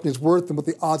what a company's worth and what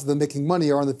the odds of them making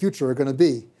money are in the future are going to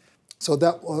be. So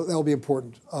that will be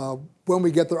important. When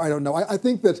we get there, I don't know. I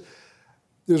think that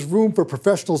there's room for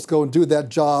professionals to go and do that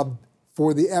job.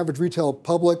 For the average retail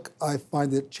public, I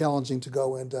find it challenging to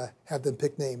go and have them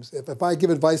pick names. If I give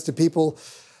advice to people,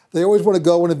 they always want to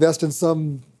go and invest in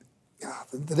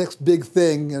the next big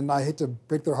thing, and I hate to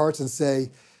break their hearts and say,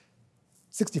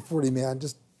 60-40, man,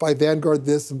 just buy Vanguard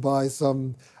this and buy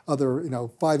some other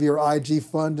 5-year IG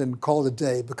fund and call it a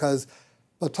day, because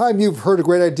by the time you've heard a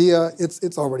great idea,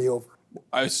 it's already over.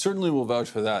 I certainly will vouch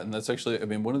for that, and that's actually,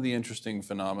 one of the interesting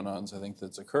phenomenons I think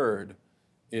that's occurred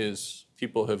is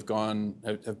people have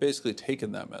basically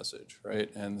taken that message, right,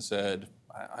 and said,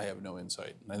 I have no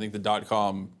insight. And I think the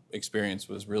dot-com experience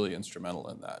was really instrumental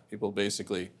in that. People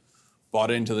basically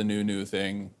bought into the new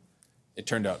thing. It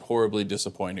turned out horribly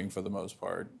disappointing for the most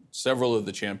part. Several of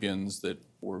the champions that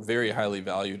were very highly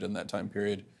valued in that time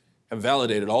period have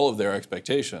validated all of their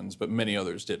expectations, but many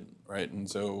others didn't, right? And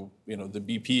so, the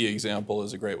BP example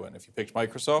is a great one. If you picked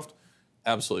Microsoft,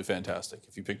 absolutely fantastic.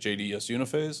 If you picked JDS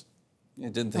Uniphase,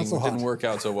 it didn't work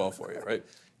out so well for you, right?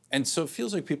 And so it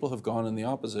feels like people have gone in the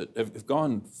opposite, have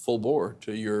gone full bore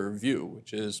to your view,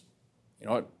 which is, you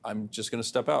know what, I'm just going to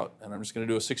step out and I'm just going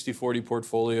to do a 60-40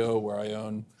 portfolio where I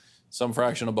own some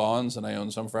fraction of bonds and I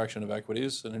own some fraction of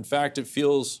equities. And in fact, it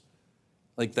feels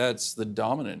like that's the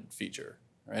dominant feature,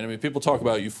 right? People talk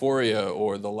about euphoria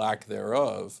or the lack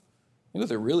thereof. I think what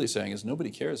they're really saying is nobody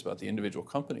cares about the individual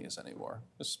companies anymore.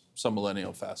 There's some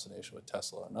millennial fascination with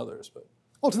Tesla and others, but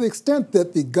well, to the extent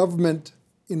that the government,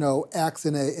 acts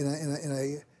in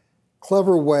a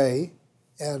clever way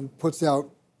and puts out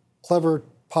clever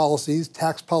policies,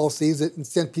 tax policies that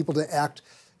incent people to act,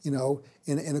 in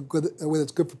a way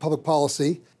that's good for public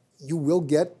policy, you will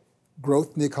get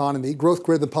growth in the economy, growth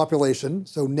greater than population,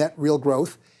 so net real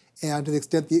growth. And to the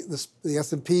extent the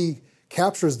S&P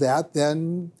captures that,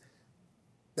 then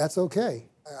that's okay.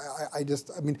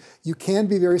 You can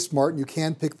be very smart and you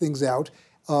can pick things out.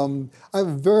 I have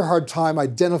a very hard time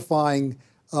identifying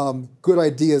good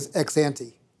ideas ex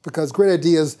ante, because great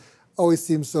ideas always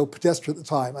seem so pedestrian at the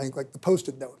time. I think like the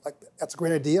Post-it note, like that's a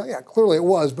great idea. Yeah, clearly it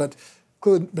was, but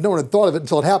no one had thought of it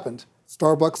until it happened.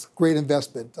 Starbucks, great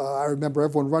investment. I remember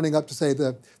everyone running up to say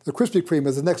the Krispy Kreme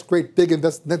is the next great big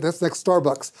investment, that's next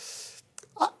Starbucks.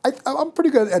 I'm pretty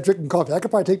good at drinking coffee. I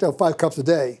could probably take down 5 cups a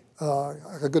day,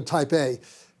 like a good type A.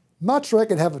 Not sure I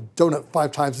can have a donut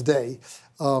 5 times a day. That's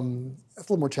a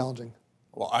little more challenging.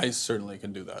 Well, I certainly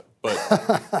can do that, but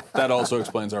that also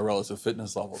explains our relative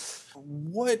fitness levels.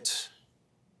 What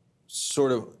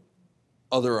sort of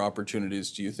other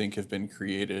opportunities do you think have been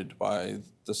created by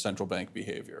the central bank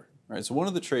behavior? Right. So one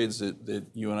of the trades that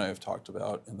you and I have talked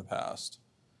about in the past,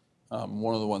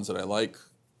 one of the ones that I like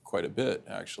quite a bit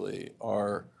actually,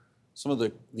 are some of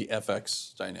the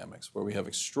FX dynamics where we have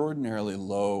extraordinarily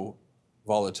low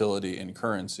volatility in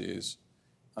currencies,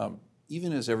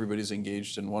 even as everybody's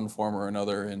engaged in one form or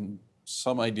another in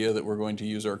some idea that we're going to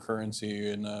use our currency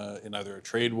in either a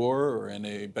trade war or in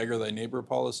a beggar thy neighbor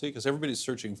policy, because everybody's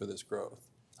searching for this growth.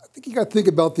 I think you got to think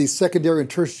about the secondary and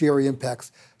tertiary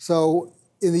impacts. So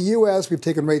in the U.S., we've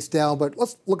taken rates down, but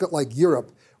let's look at like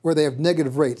Europe, where they have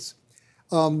negative rates.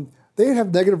 They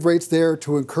have negative rates there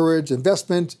to encourage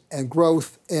investment and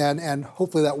growth, and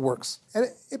hopefully that works. And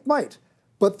it might.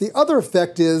 But the other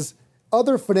effect is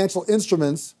other financial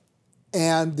instruments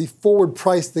and the forward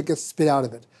price that gets spit out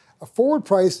of it. A forward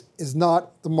price is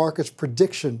not the market's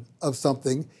prediction of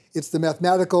something. It's the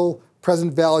mathematical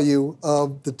present value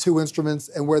of the two instruments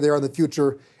and where they are in the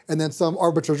future. And then some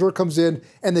arbitrageur comes in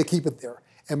and they keep it there.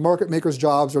 And market makers'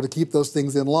 jobs are to keep those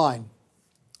things in line.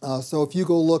 So if you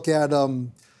go look at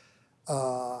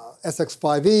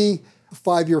SX5E, the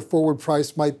 5-year forward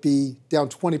price might be down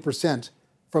 20%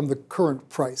 from the current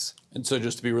price. And so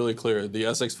just to be really clear, the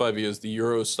SX5E is the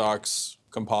Euro stocks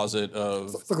composite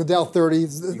of... It's like the Dow 30,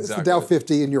 it's the Dow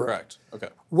 50 in Europe. Correct, okay.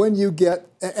 When you get,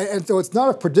 and so it's not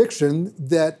a prediction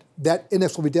that that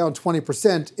index will be down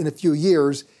 20% in a few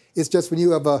years. It's just when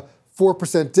you have a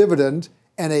 4% dividend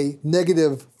and a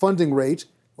negative funding rate,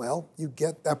 well, you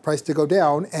get that price to go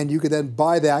down and you can then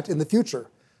buy that in the future.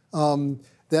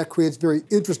 That creates very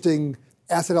interesting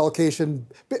asset allocation,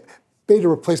 beta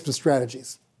replacement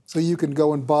strategies. So you can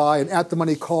go and buy an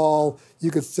at-the-money call. You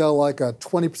could sell like a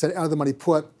 20% out-of-the-money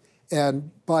put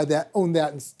and buy that, own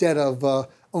that instead of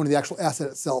owning the actual asset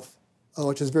itself,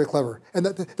 which is very clever. And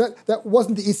that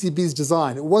wasn't the ECB's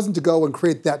design. It wasn't to go and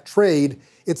create that trade.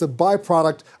 It's a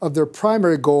byproduct of their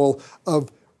primary goal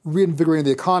of reinvigorating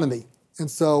the economy.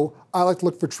 And so I like to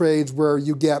look for trades where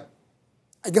you get,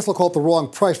 I guess I'll call it the wrong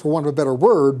price for want of a better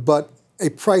word, but a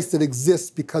price that exists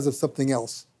because of something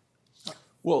else.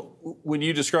 Well, when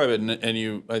you describe it,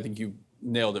 and I think you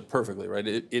nailed it perfectly, right?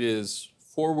 It is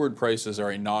forward prices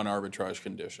are a non-arbitrage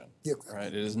condition, right?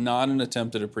 It is not an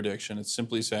attempt at a prediction. It's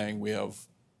simply saying we have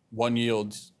one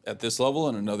yield at this level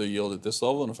and another yield at this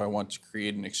level, and if I want to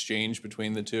create an exchange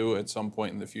between the two at some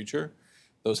point in the future,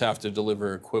 those have to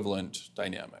deliver equivalent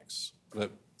dynamics. Does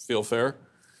that feel fair?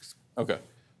 Okay.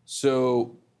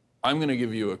 So I'm going to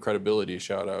give you a credibility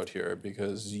shout out here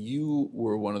because you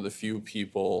were one of the few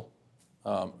people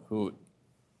who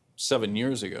 7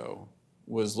 years ago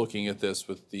was looking at this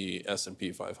with the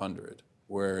S&P 500,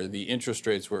 where the interest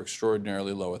rates were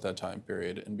extraordinarily low at that time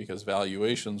period, and because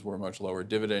valuations were much lower,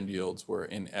 dividend yields were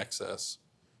in excess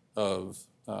of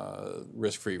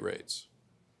risk-free rates,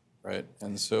 right?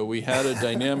 And so we had a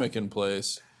dynamic in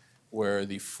place where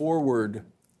the forward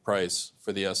price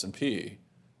for the S&P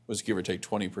was give or take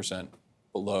 20%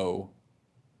 below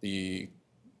the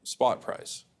spot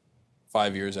price.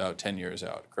 5 years out, 10 years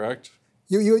out, correct?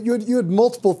 You had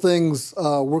multiple things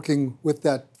working with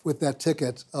that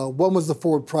ticket. One was the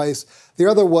forward price. The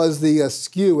other was the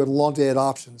skew in long-dated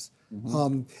options.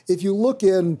 Mm-hmm. If you look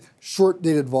in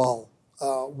short-dated vol,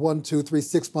 1, 2, 3,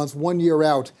 6 months, 1 year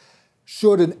out,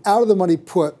 should an out-of-the-money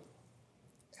put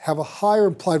have a higher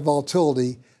implied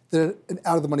volatility than an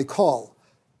out-of-the-money call?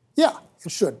 Yeah,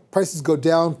 it should. Prices go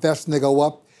down faster than they go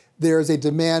up. There's a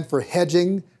demand for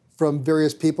hedging from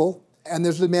various people. And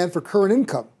there's a demand for current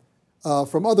income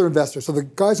from other investors. So the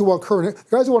guys who want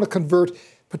to convert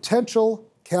potential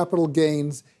capital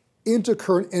gains into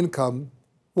current income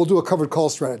will do a covered call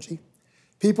strategy.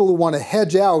 People who want to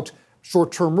hedge out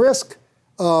short-term risk,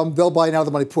 they'll buy an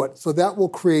out-of-the-money put. So that will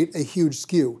create a huge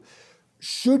skew.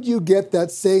 Should you get that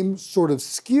same sort of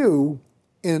skew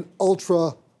in an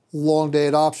ultra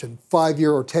long-dated option, 5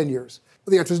 year or 10 years?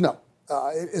 Well, the answer is no.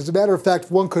 As a matter of fact,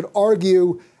 one could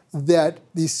argue that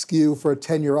the skew for a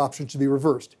 10-year option should be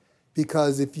reversed.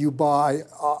 Because if you buy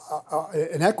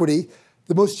an equity,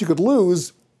 the most you could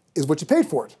lose is what you paid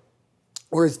for it.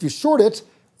 Whereas if you short it,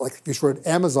 like if you short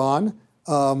Amazon,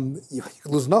 you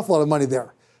could lose an awful lot of money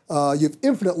there. You have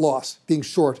infinite loss being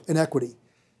short an equity.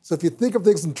 So if you think of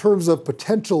things in terms of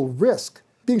potential risk,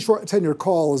 Being short a 10-year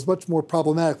call is much more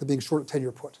problematic than being short a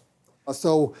 10-year put.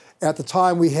 So at the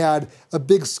time, we had a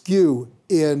big skew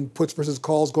in puts versus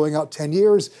calls going out 10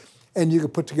 years, and you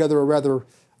could put together a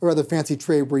rather fancy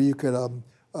trade where you could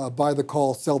buy the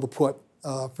call, sell the put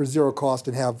for zero cost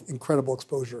and have incredible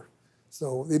exposure.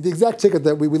 So the exact ticket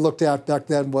that we looked at back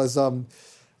then was buying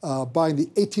the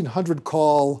 1800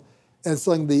 call and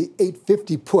selling the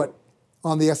 850 put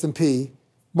on the S&P.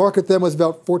 Market then was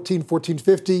about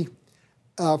 1450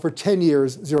 for 10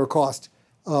 years, zero cost.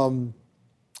 And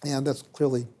that's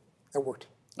clearly, that worked.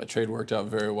 That trade worked out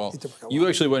very well. It did work out You well.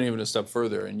 actually went even a step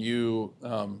further, and you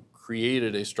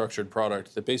created a structured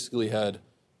product that basically had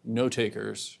no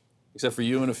takers, except for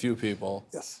you and a few people,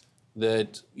 Yes.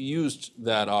 that used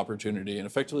that opportunity and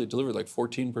effectively delivered like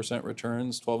 14%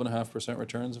 returns, 12.5%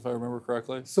 returns, if I remember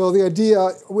correctly. So the idea,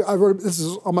 I wrote, this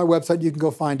is on my website, you can go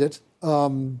find it.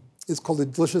 It's called a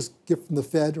delicious gift from the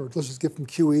Fed or delicious gift from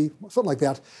QE, something like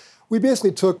that. We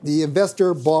basically took, the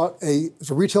investor bought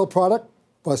it's a retail product,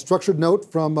 a structured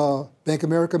note from Bank of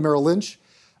America, Merrill Lynch.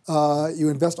 You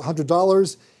invest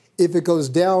 $100. If it goes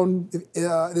down,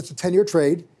 it's a 10-year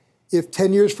trade. If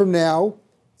 10 years from now,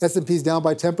 S&P's down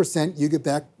by 10%, you get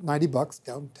back $90,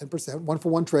 down 10%,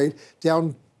 one-for-one trade,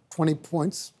 down 20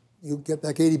 points, you get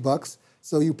back $80.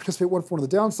 So you participate one-for-one on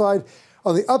the downside.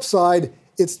 On the upside,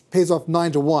 it pays off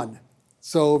 9-to-1.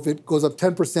 So if it goes up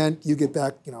 10%, you get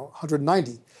back,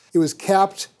 190. It was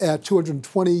capped at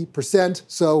 220%.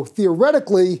 So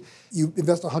theoretically, you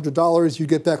invest $100, you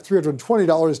get back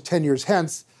 $320 10 years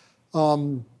hence,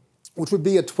 which would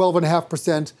be a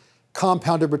 12.5%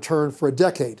 compounded return for a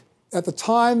decade. At the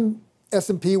time,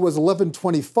 S&P was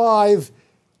 1125.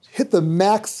 Hit the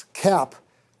max cap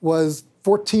was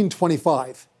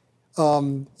 1425.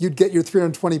 You'd get your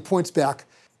 320 points back.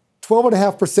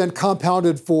 12.5%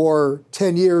 compounded for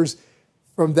 10 years.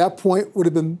 From that point, would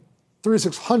have been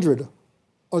 3,600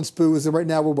 on SPOOs, and right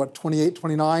now we're, 28,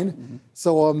 29? Mm-hmm.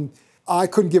 So I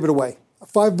couldn't give it away.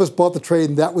 5 of us bought the trade,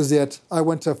 and that was it. I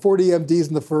went to 40 MDs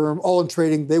in the firm, all in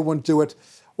trading. They wouldn't do it.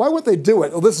 Why wouldn't they do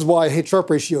it? Well, this is why I hate Sharpe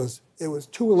ratios. It was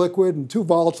too illiquid and too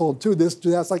volatile and too this,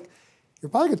 too that. It's like, you're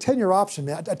buying a 10-year option,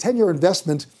 man. A 10-year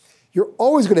investment, you're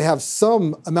always going to have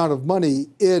some amount of money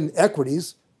in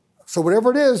equities. So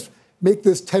whatever it is, make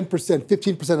this 10%,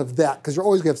 15% of that, because you're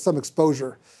always going to have some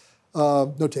exposure.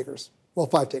 No takers. Well,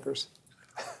 5 takers.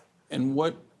 And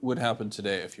what would happen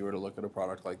today if you were to look at a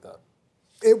product like that?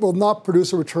 It will not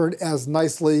produce a return as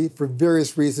nicely for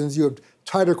various reasons. You have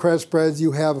tighter credit spreads,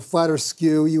 you have a flatter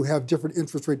skew, you have different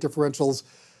interest rate differentials.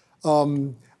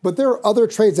 But there are other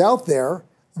trades out there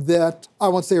that I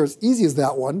won't say are as easy as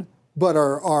that one, but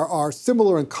are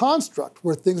similar in construct,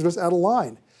 where things are just out of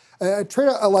line. A trade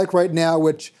I like right now,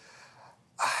 which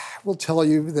will tell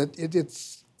you that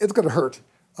it's going to hurt.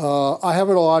 I have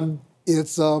it on.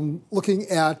 It's looking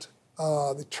at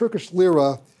the Turkish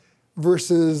lira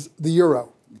versus the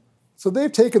euro. So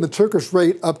they've taken the Turkish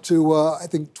rate up to, I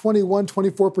think, 21,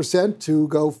 24% to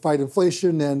go fight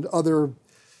inflation and other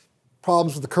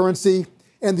problems with the currency.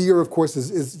 And the euro, of course,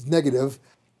 is negative.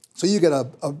 So you get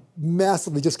a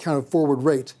massively discounted forward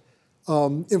rate.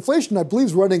 Inflation, I believe,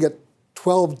 is running at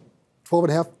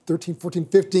 12.5, 13, 14,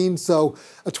 15. So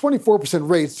a 24%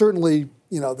 rate, certainly,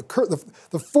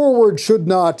 the forward should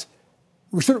not,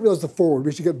 we shouldn't realize the forward.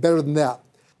 We should get better than that.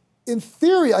 In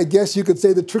theory, I guess you could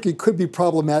say that Turkey could be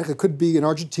problematic. It could be in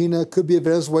Argentina, it could be in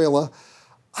Venezuela.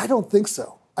 I don't think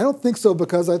so. I don't think so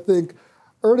because I think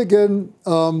Erdogan,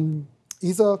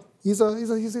 he's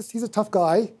a tough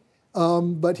guy,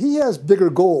 but he has bigger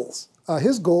goals.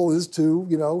 His goal is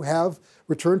to, have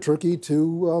return Turkey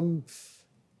to,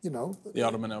 the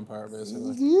Ottoman Empire,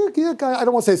 basically. Yeah, I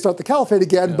don't want to say start the caliphate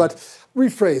again, but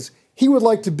rephrase. He would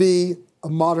like to be a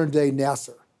modern-day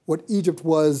Nasser, what Egypt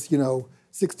was,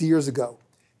 60 years ago.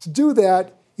 To do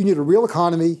that, you need a real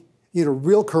economy, you need a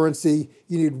real currency,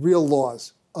 you need real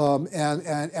laws.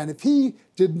 And if he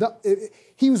did not, if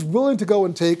he was willing to go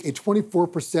and take a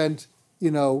 24%,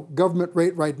 government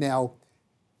rate right now,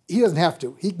 he doesn't have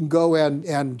to. He can go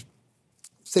and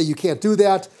say you can't do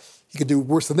that. He could do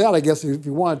worse than that, I guess, if he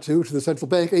wanted to the central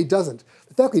bank, and he doesn't.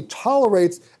 The fact that he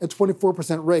tolerates a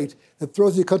 24% rate that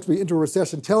throws the country into a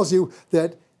recession tells you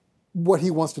that what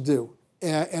he wants to do.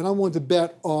 And I'm willing to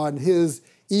bet on his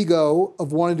ego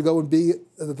of wanting to go and be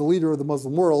the leader of the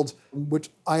Muslim world, which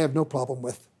I have no problem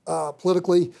with.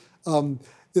 Politically,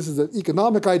 this is an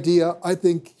economic idea. I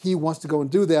think he wants to go and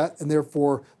do that, and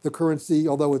therefore the currency,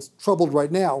 although it's troubled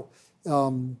right now,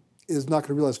 is not going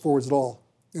to realize forwards at all.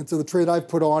 And so the trade I've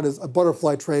put on is a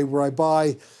butterfly trade where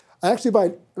I actually buy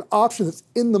an option that's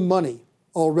in the money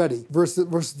already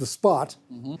versus the spot,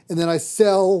 and then I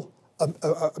sell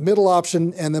a middle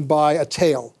option and then buy a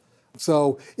tail.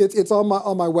 So it's on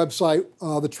my website.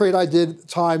 The trade I did at the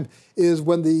time is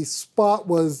when the spot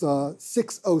was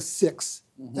 606.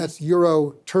 That's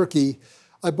Euro Turkey.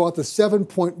 I bought the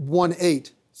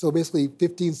 7.18. So basically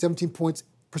 15,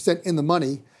 17% in the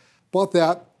money. Bought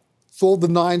that, sold the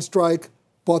 9 strike,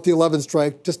 bought the 11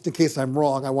 strike, just in case I'm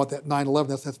wrong. I want that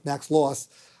 9.11, that's max loss.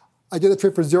 I did the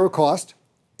trade for 0 cost,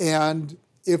 and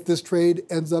if this trade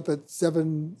ends up at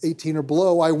 7.18 or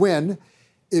below, I win.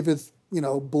 If it's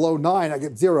below 9, I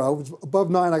get 0. If it's above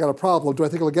 9, I got a problem. Do I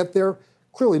think it'll get there?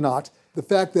 Clearly not. The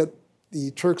fact that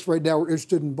the Turks right now are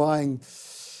interested in buying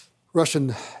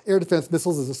Russian air defense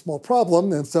missiles is a small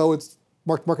problem, and so it's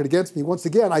market against me. Once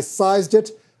again, I sized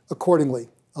it accordingly.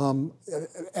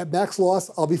 At max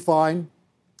loss, I'll be fine.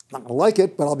 Not going to like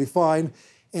it, but I'll be fine.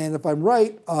 And if I'm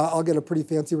right, I'll get a pretty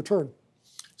fancy return.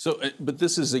 So, but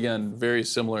this is, again, very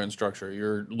similar in structure.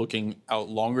 You're looking out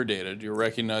longer dated. You're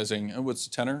recognizing, what's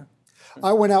the tenor?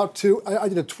 I went out to, I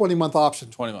did a 20-month option.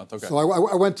 20-month, okay. So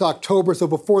I went to October, so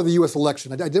before the U.S.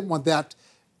 election. I didn't want that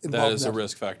involved. That is a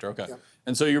risk factor, okay. Yeah.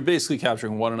 And so you're basically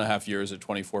capturing 1.5 years at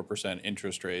 24%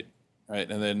 interest rate, right?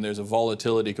 And then there's a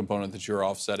volatility component that you're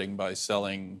offsetting by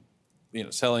selling,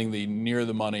 selling the near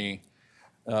the money.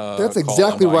 That's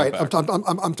exactly right.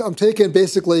 I'm taking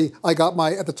basically, I got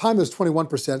at the time it was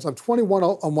 21%, so I'm 21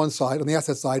 on one side, on the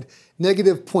asset side,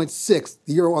 negative 0.6,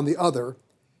 the euro on the other,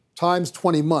 times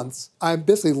 20 months. I'm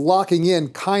basically locking in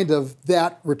kind of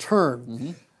that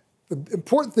return. The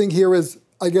important thing here is,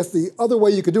 I guess the other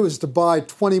way you could do is to buy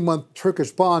 20-month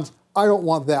Turkish bonds. I don't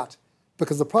want that,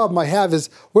 because the problem I have is,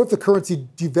 what if the currency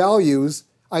devalues?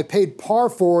 I paid par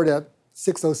for it at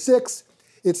 606,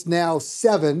 it's now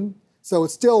 7. So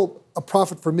it's still a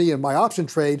profit for me in my option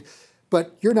trade,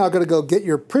 but you're now going to go get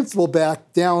your principal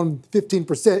back down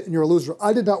 15% and you're a loser.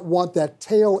 I did not want that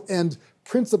tail end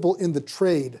principal in the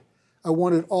trade. I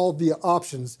wanted all via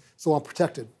options, so I'm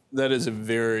protected. That is a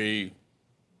very,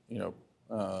 it's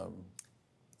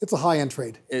a high-end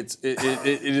trade. It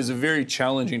is a very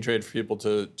challenging trade for people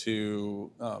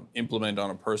to implement on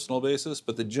a personal basis,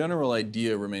 but the general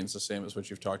idea remains the same as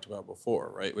what you've talked about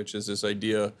before, right? Which is this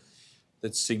idea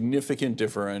that significant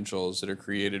differentials that are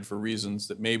created for reasons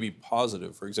that may be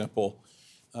positive. For example,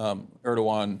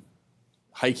 Erdogan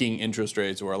hiking interest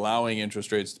rates or allowing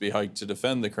interest rates to be hiked to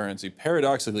defend the currency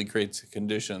paradoxically creates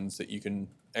conditions that you can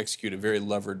execute a very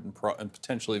levered and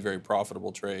potentially very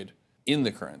profitable trade in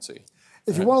the currency.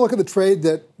 If you want to look at the trade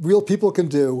that real people can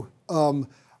do,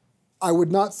 I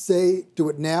would not say do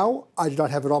it now. I do not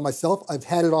have it on myself. I've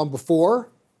had it on before.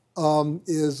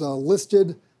 Is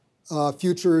listed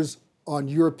futures on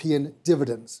European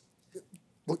dividends.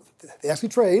 They actually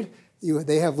trade.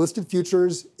 They have listed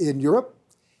futures in Europe,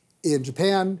 in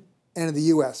Japan, and in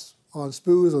the US on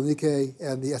SPOOs, on the Nikkei,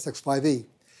 and the SX5E.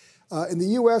 In the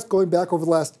US, going back over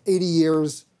the last 80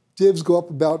 years, divs go up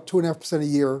about 2.5% a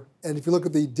year. And if you look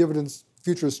at the dividends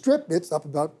futures strip, it's up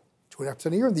about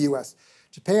 2.5% a year in the US.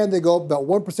 Japan, they go up about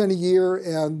 1% a year,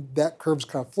 and that curve's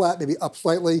kind of flat, maybe up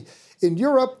slightly. In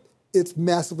Europe, it's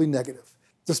massively negative,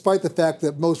 despite the fact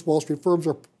that most Wall Street firms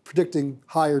are predicting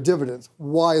higher dividends.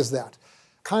 Why is that?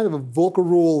 Kind of a Volcker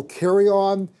rule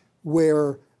carry-on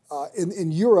where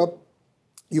in Europe,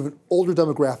 you have an older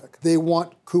demographic. They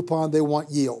want coupon, they want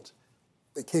yield.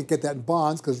 They can't get that in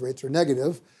bonds because rates are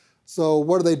negative. So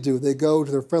what do? They go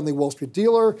to their friendly Wall Street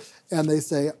dealer and they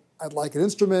say, I'd like an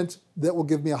instrument that will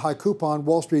give me a high coupon.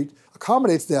 Wall Street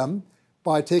accommodates them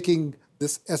by taking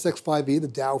this SX5E, the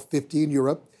Dow 50 in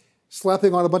Europe,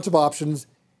 slapping on a bunch of options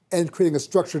and creating a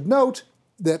structured note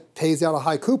that pays out a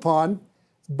high coupon,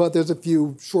 but there's a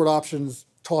few short options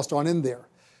tossed on in there.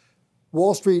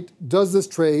 Wall Street does this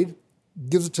trade,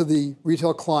 gives it to the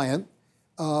retail client,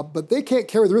 but they can't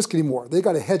carry the risk anymore. They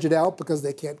got to hedge it out because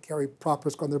they can't carry prop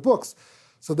risk on their books.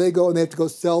 So they go and they have to go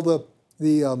sell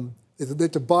they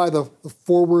have to buy the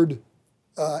forward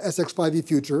SX5E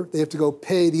future. They have to go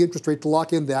pay the interest rate to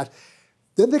lock in that.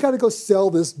 Then they got to go sell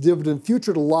this dividend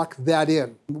future to lock that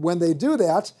in. When they do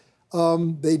that,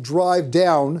 they drive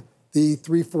down the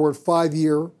 3, 4,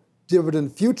 5-year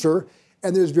dividend future,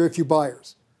 and there's very few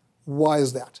buyers. Why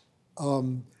is that?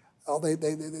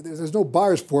 There's no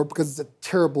buyers for it because it's a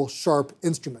terrible, sharp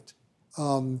instrument.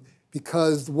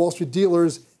 Because the Wall Street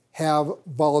dealers have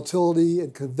volatility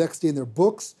and convexity in their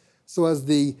books, so as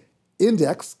the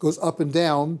index goes up and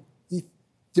down, the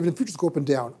dividend futures go up and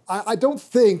down. I don't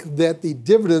think that the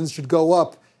dividends should go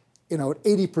up, at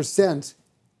 80%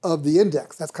 of the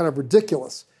index. That's kind of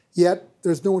ridiculous. Yet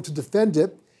there's no one to defend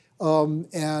it,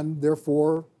 and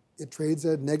therefore it trades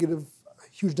at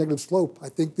huge negative slope. I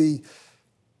think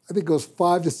it goes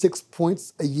 5 to 6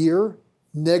 points a year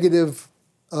negative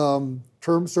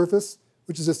term surface,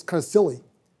 which is just kind of silly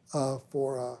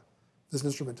for this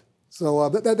instrument. So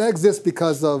that exists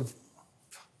because of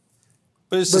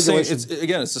But it's the regulation.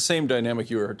 same. It's the same dynamic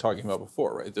you were talking about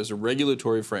before, right? There's a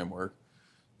regulatory framework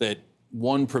that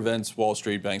one prevents Wall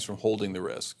Street banks from holding the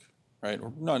risk, right?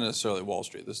 Or not necessarily Wall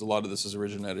Street. A lot of this is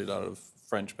originated out of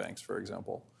French banks, for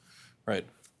example, right?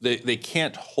 They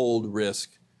can't hold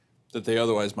risk that they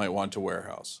otherwise might want to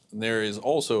warehouse. And there is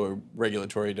also a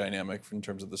regulatory dynamic in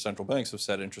terms of the central banks have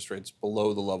set interest rates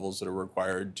below the levels that are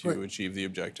required to achieve the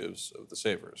objectives of the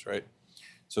savers, right?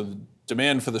 So the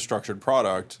demand for the structured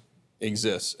product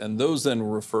exists, and those then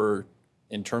refer,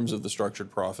 in terms of the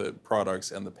structured profit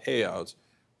products and the payouts,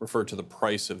 refer to the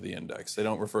price of the index. They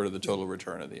don't refer to the total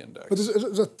return of the index. But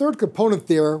there's a third component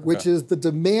there, which is the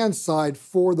demand side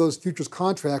for those futures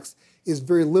contracts is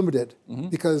very limited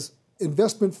because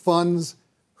investment funds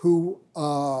who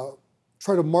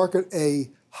try to market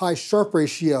a high Sharpe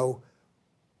ratio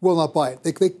will not buy it.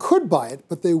 They could buy it,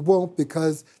 but they won't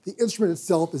because the instrument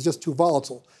itself is just too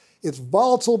volatile. It's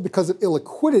volatile because of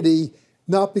illiquidity,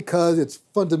 not because it's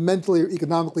fundamentally or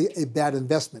economically a bad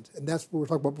investment. And that's what we were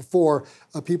talking about before,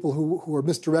 people who are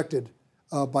misdirected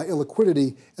by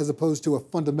illiquidity as opposed to a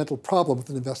fundamental problem with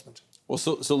an investment. Well,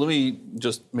 so let me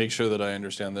just make sure that I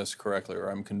understand this correctly, or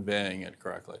I'm conveying it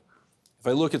correctly. If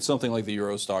I look at something like the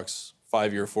Euro Stoxx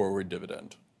 5-year forward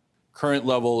dividend, current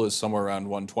level is somewhere around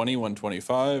 120,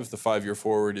 125. The 5-year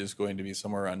forward is going to be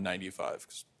somewhere around 95,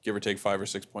 give or take 5 or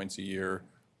 6 points a year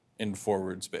in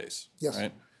forward space. Yes.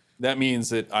 Right? That means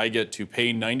that I get to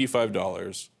pay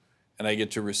 $95 and I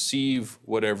get to receive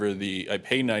I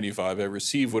pay 95, I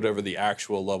receive whatever the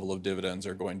actual level of dividends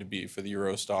are going to be for the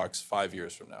Euro Stoxx 5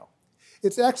 years from now.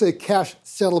 It's actually a cash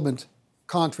settlement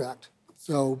contract.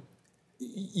 So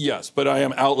yes, but I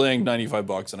am outlaying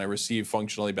 $95 and I receive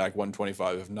functionally back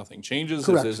 125 if nothing changes.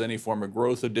 Correct. If there's any form of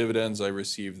growth of dividends, I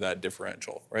receive that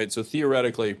differential, right? So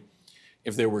theoretically,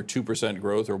 if there were 2%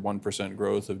 growth or 1%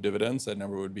 growth of dividends, that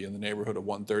number would be in the neighborhood of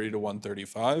 130 to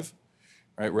 135,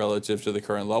 right, relative to the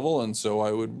current level. And so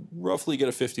I would roughly get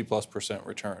a 50+%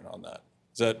 return on that.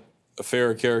 Is that a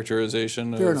fair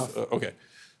characterization? Fair enough. Okay.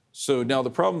 So now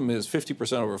the problem is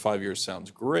 50% over 5 years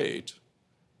sounds great,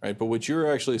 right? But what you're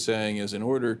actually saying is in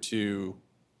order to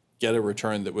get a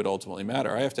return that would ultimately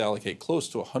matter, I have to allocate close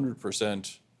to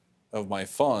 100% of my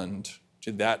fund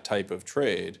to that type of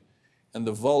trade. And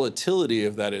the volatility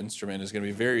of that instrument is going to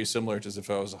be very similar to as if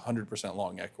I was 100%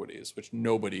 long equities, which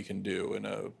nobody can do in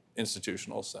an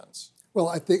institutional sense.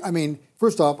 Well,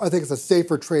 first off, I think it's a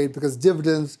safer trade because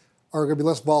dividends are going to be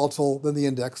less volatile than the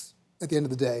index at the end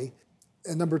of the day.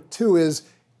 And number two is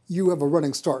you have a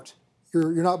running start.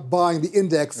 You're not buying the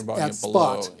index at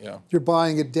spot. You're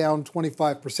buying it down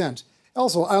 25%.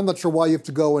 Also, I'm not sure why you have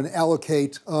to go and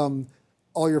allocate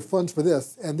all your funds for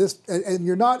this. And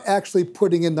you're not actually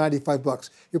putting in $95.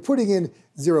 You're putting in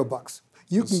 $0.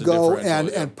 You can go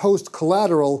and post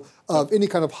collateral of any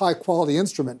kind of high quality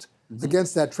instrument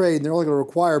against that trade, and they're only going to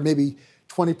require maybe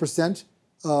 20%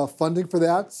 funding for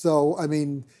that. So, I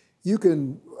mean, you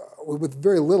can, with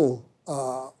very little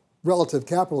relative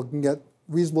capital, can get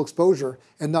reasonable exposure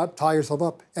and not tie yourself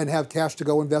up and have cash to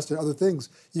go invest in other things.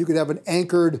 You could have an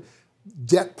anchored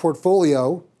debt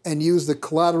portfolio and use the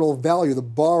collateral value, the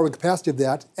borrowing capacity of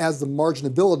that as the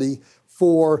marginability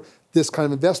for this kind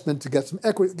of investment to get some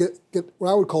equity, get what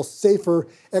I would call safer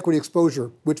equity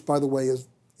exposure, which, by the way, is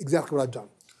exactly what I've done.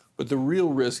 But the real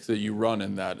risk that you run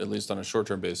in that, at least on a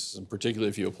short-term basis, and particularly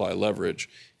if you apply leverage,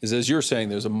 is, as you're saying,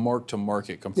 there's a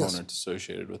mark-to-market component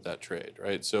associated with that trade,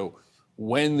 right? So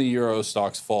when the Euro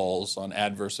Stoxx falls on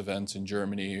adverse events in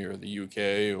Germany or the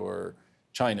UK or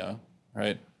China,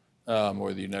 right,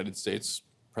 or the United States,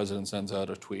 president sends out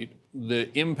a tweet, the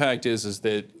impact is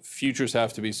that futures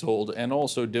have to be sold and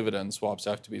also dividend swaps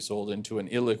have to be sold into an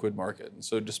illiquid market. And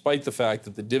so despite the fact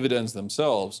that the dividends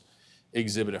themselves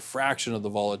exhibit a fraction of the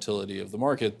volatility of the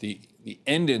market, the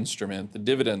end instrument, the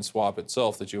dividend swap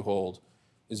itself that you hold,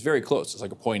 is very close. It's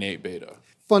like a 0.8 beta.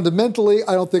 Fundamentally,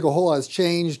 I don't think a whole lot has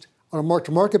changed. On a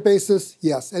mark-to-market basis,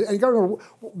 yes. And you got to remember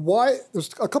why, there's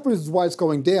a couple of reasons why it's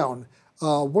going down.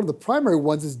 One of the primary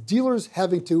ones is dealers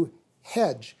having to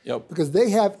hedge because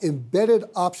they have embedded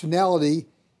optionality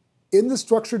in the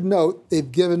structured note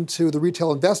they've given to the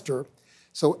retail investor.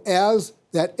 So as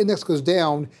that index goes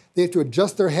down, they have to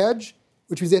adjust their hedge,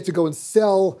 which means they have to go and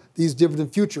sell these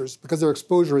dividend futures because their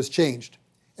exposure has changed.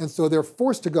 And so they're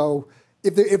forced to go,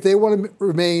 if they want to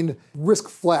remain risk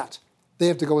flat, they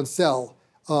have to go and sell.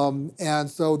 And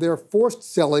so their forced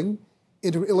selling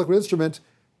into an illiquid instrument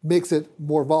makes it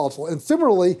more volatile. And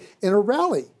similarly, in a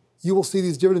rally, you will see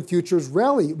these dividend futures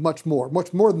rally much more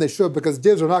than they should, because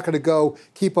divs are not going to go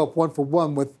keep up one for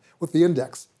one with the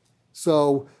index.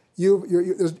 So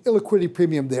there's illiquidity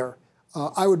premium there.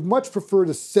 I would much prefer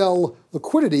to sell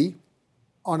liquidity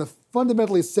on a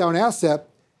fundamentally sound asset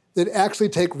that actually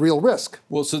take real risk.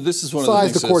 Well, so this is one of the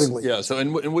things. Sized accordingly. Yeah, so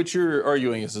and what you're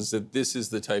arguing is that this is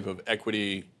the type of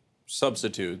equity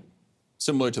substitute,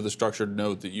 similar to the structured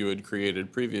note that you had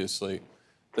created previously,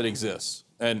 that exists.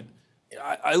 And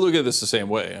I look at this the same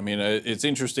way. I mean, it's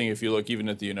interesting if you look even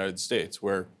at the United States,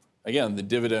 where, again, the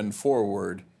dividend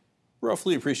forward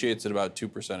roughly appreciates at about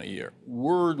 2% a year.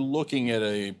 We're looking at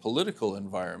a political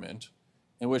environment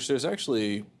in which there's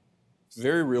actually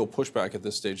very real pushback at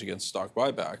this stage against stock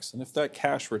buybacks. And if that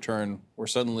cash return were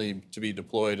suddenly to be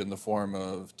deployed in the form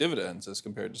of dividends as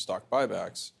compared to stock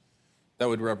buybacks, that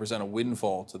would represent a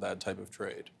windfall to that type of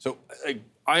trade. So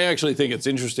I actually think it's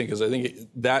interesting, because I think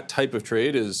that type of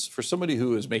trade is, for somebody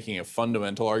who is making a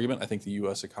fundamental argument, I think the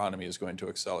US economy is going to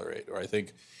accelerate, or I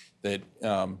think that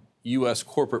US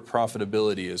corporate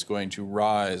profitability is going to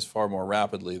rise far more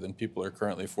rapidly than people are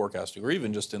currently forecasting, or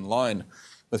even just in line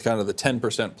with kind of the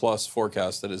 10% plus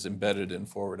forecast that is embedded in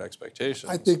forward expectations.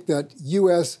 I think that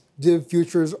US div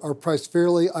futures are priced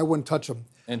fairly. I wouldn't touch them.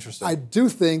 Interesting. I do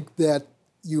think that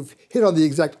you've hit on the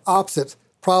exact opposite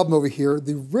problem over here.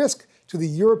 The risk to the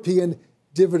European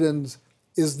dividends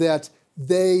is that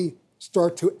they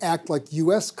start to act like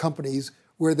US companies,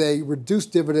 where they reduce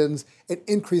dividends and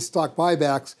increase stock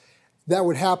buybacks. That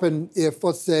would happen if,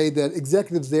 let's say, that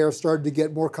executives there started to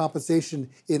get more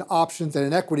compensation in options and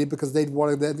in equity, because they'd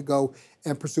want to then go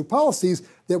and pursue policies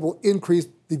that will increase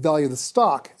the value of the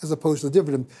stock as opposed to the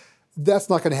dividend. That's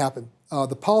not going to happen.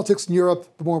 The politics in Europe,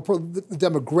 the more important, the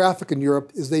demographic in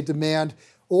Europe, is they demand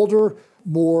older,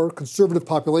 more conservative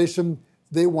population.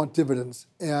 They want dividends.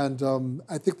 And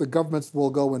I think the governments will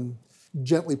go and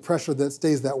gently pressure that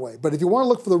stays that way. But if you want to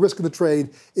look for the risk in the trade,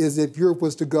 is if Europe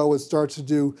was to go and start to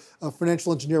do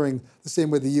financial engineering the same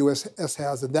way the US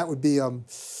has, and that would be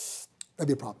that'd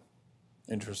be a problem.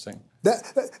 Interesting.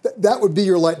 That would be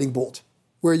your lightning bolt,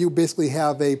 where you basically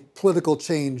have a political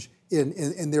change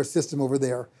in their system over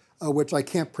there, which I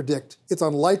can't predict. It's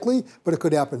unlikely, but it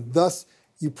could happen. Thus,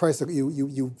 you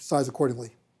size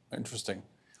accordingly. Interesting.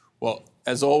 Well,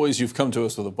 as always, you've come to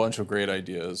us with a bunch of great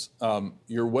ideas.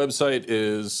 Your website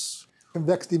is?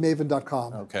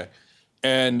 ConvexityMaven.com. Okay.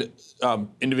 And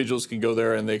individuals can go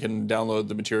there and they can download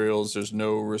the materials. There's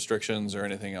no restrictions or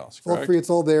anything else, correct? All free, it's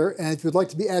all there. And if you'd like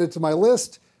to be added to my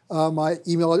list, my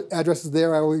email address is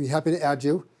there. I will be happy to add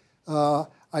you.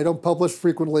 I don't publish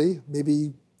frequently,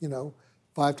 maybe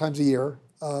 5 times a year.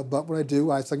 But when I do,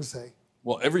 I have something to say.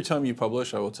 Well, every time you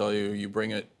publish, I will tell you, you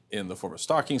bring it in the form of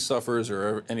stocking stuffers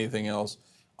or anything else.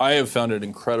 I have found it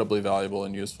incredibly valuable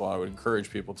and useful. I would encourage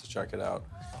people to check it out.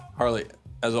 Harley,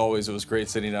 as always, it was great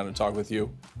sitting down and talk with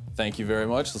you. Thank you very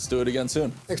much. Let's do it again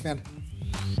soon. Thanks, man.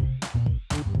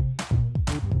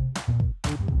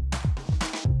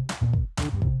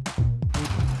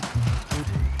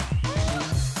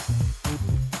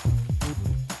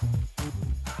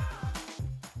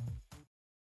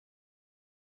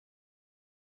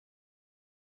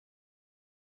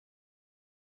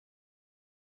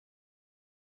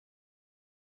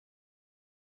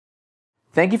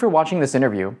 Thank you for watching this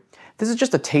interview. This is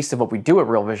just a taste of what we do at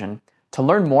Real Vision. To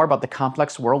learn more about the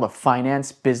complex world of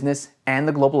finance, business, and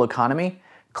the global economy,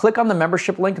 click on the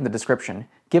membership link in the description.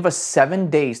 Give us 7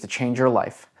 days to change your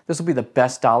life. This will be the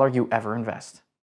best dollar you ever invest.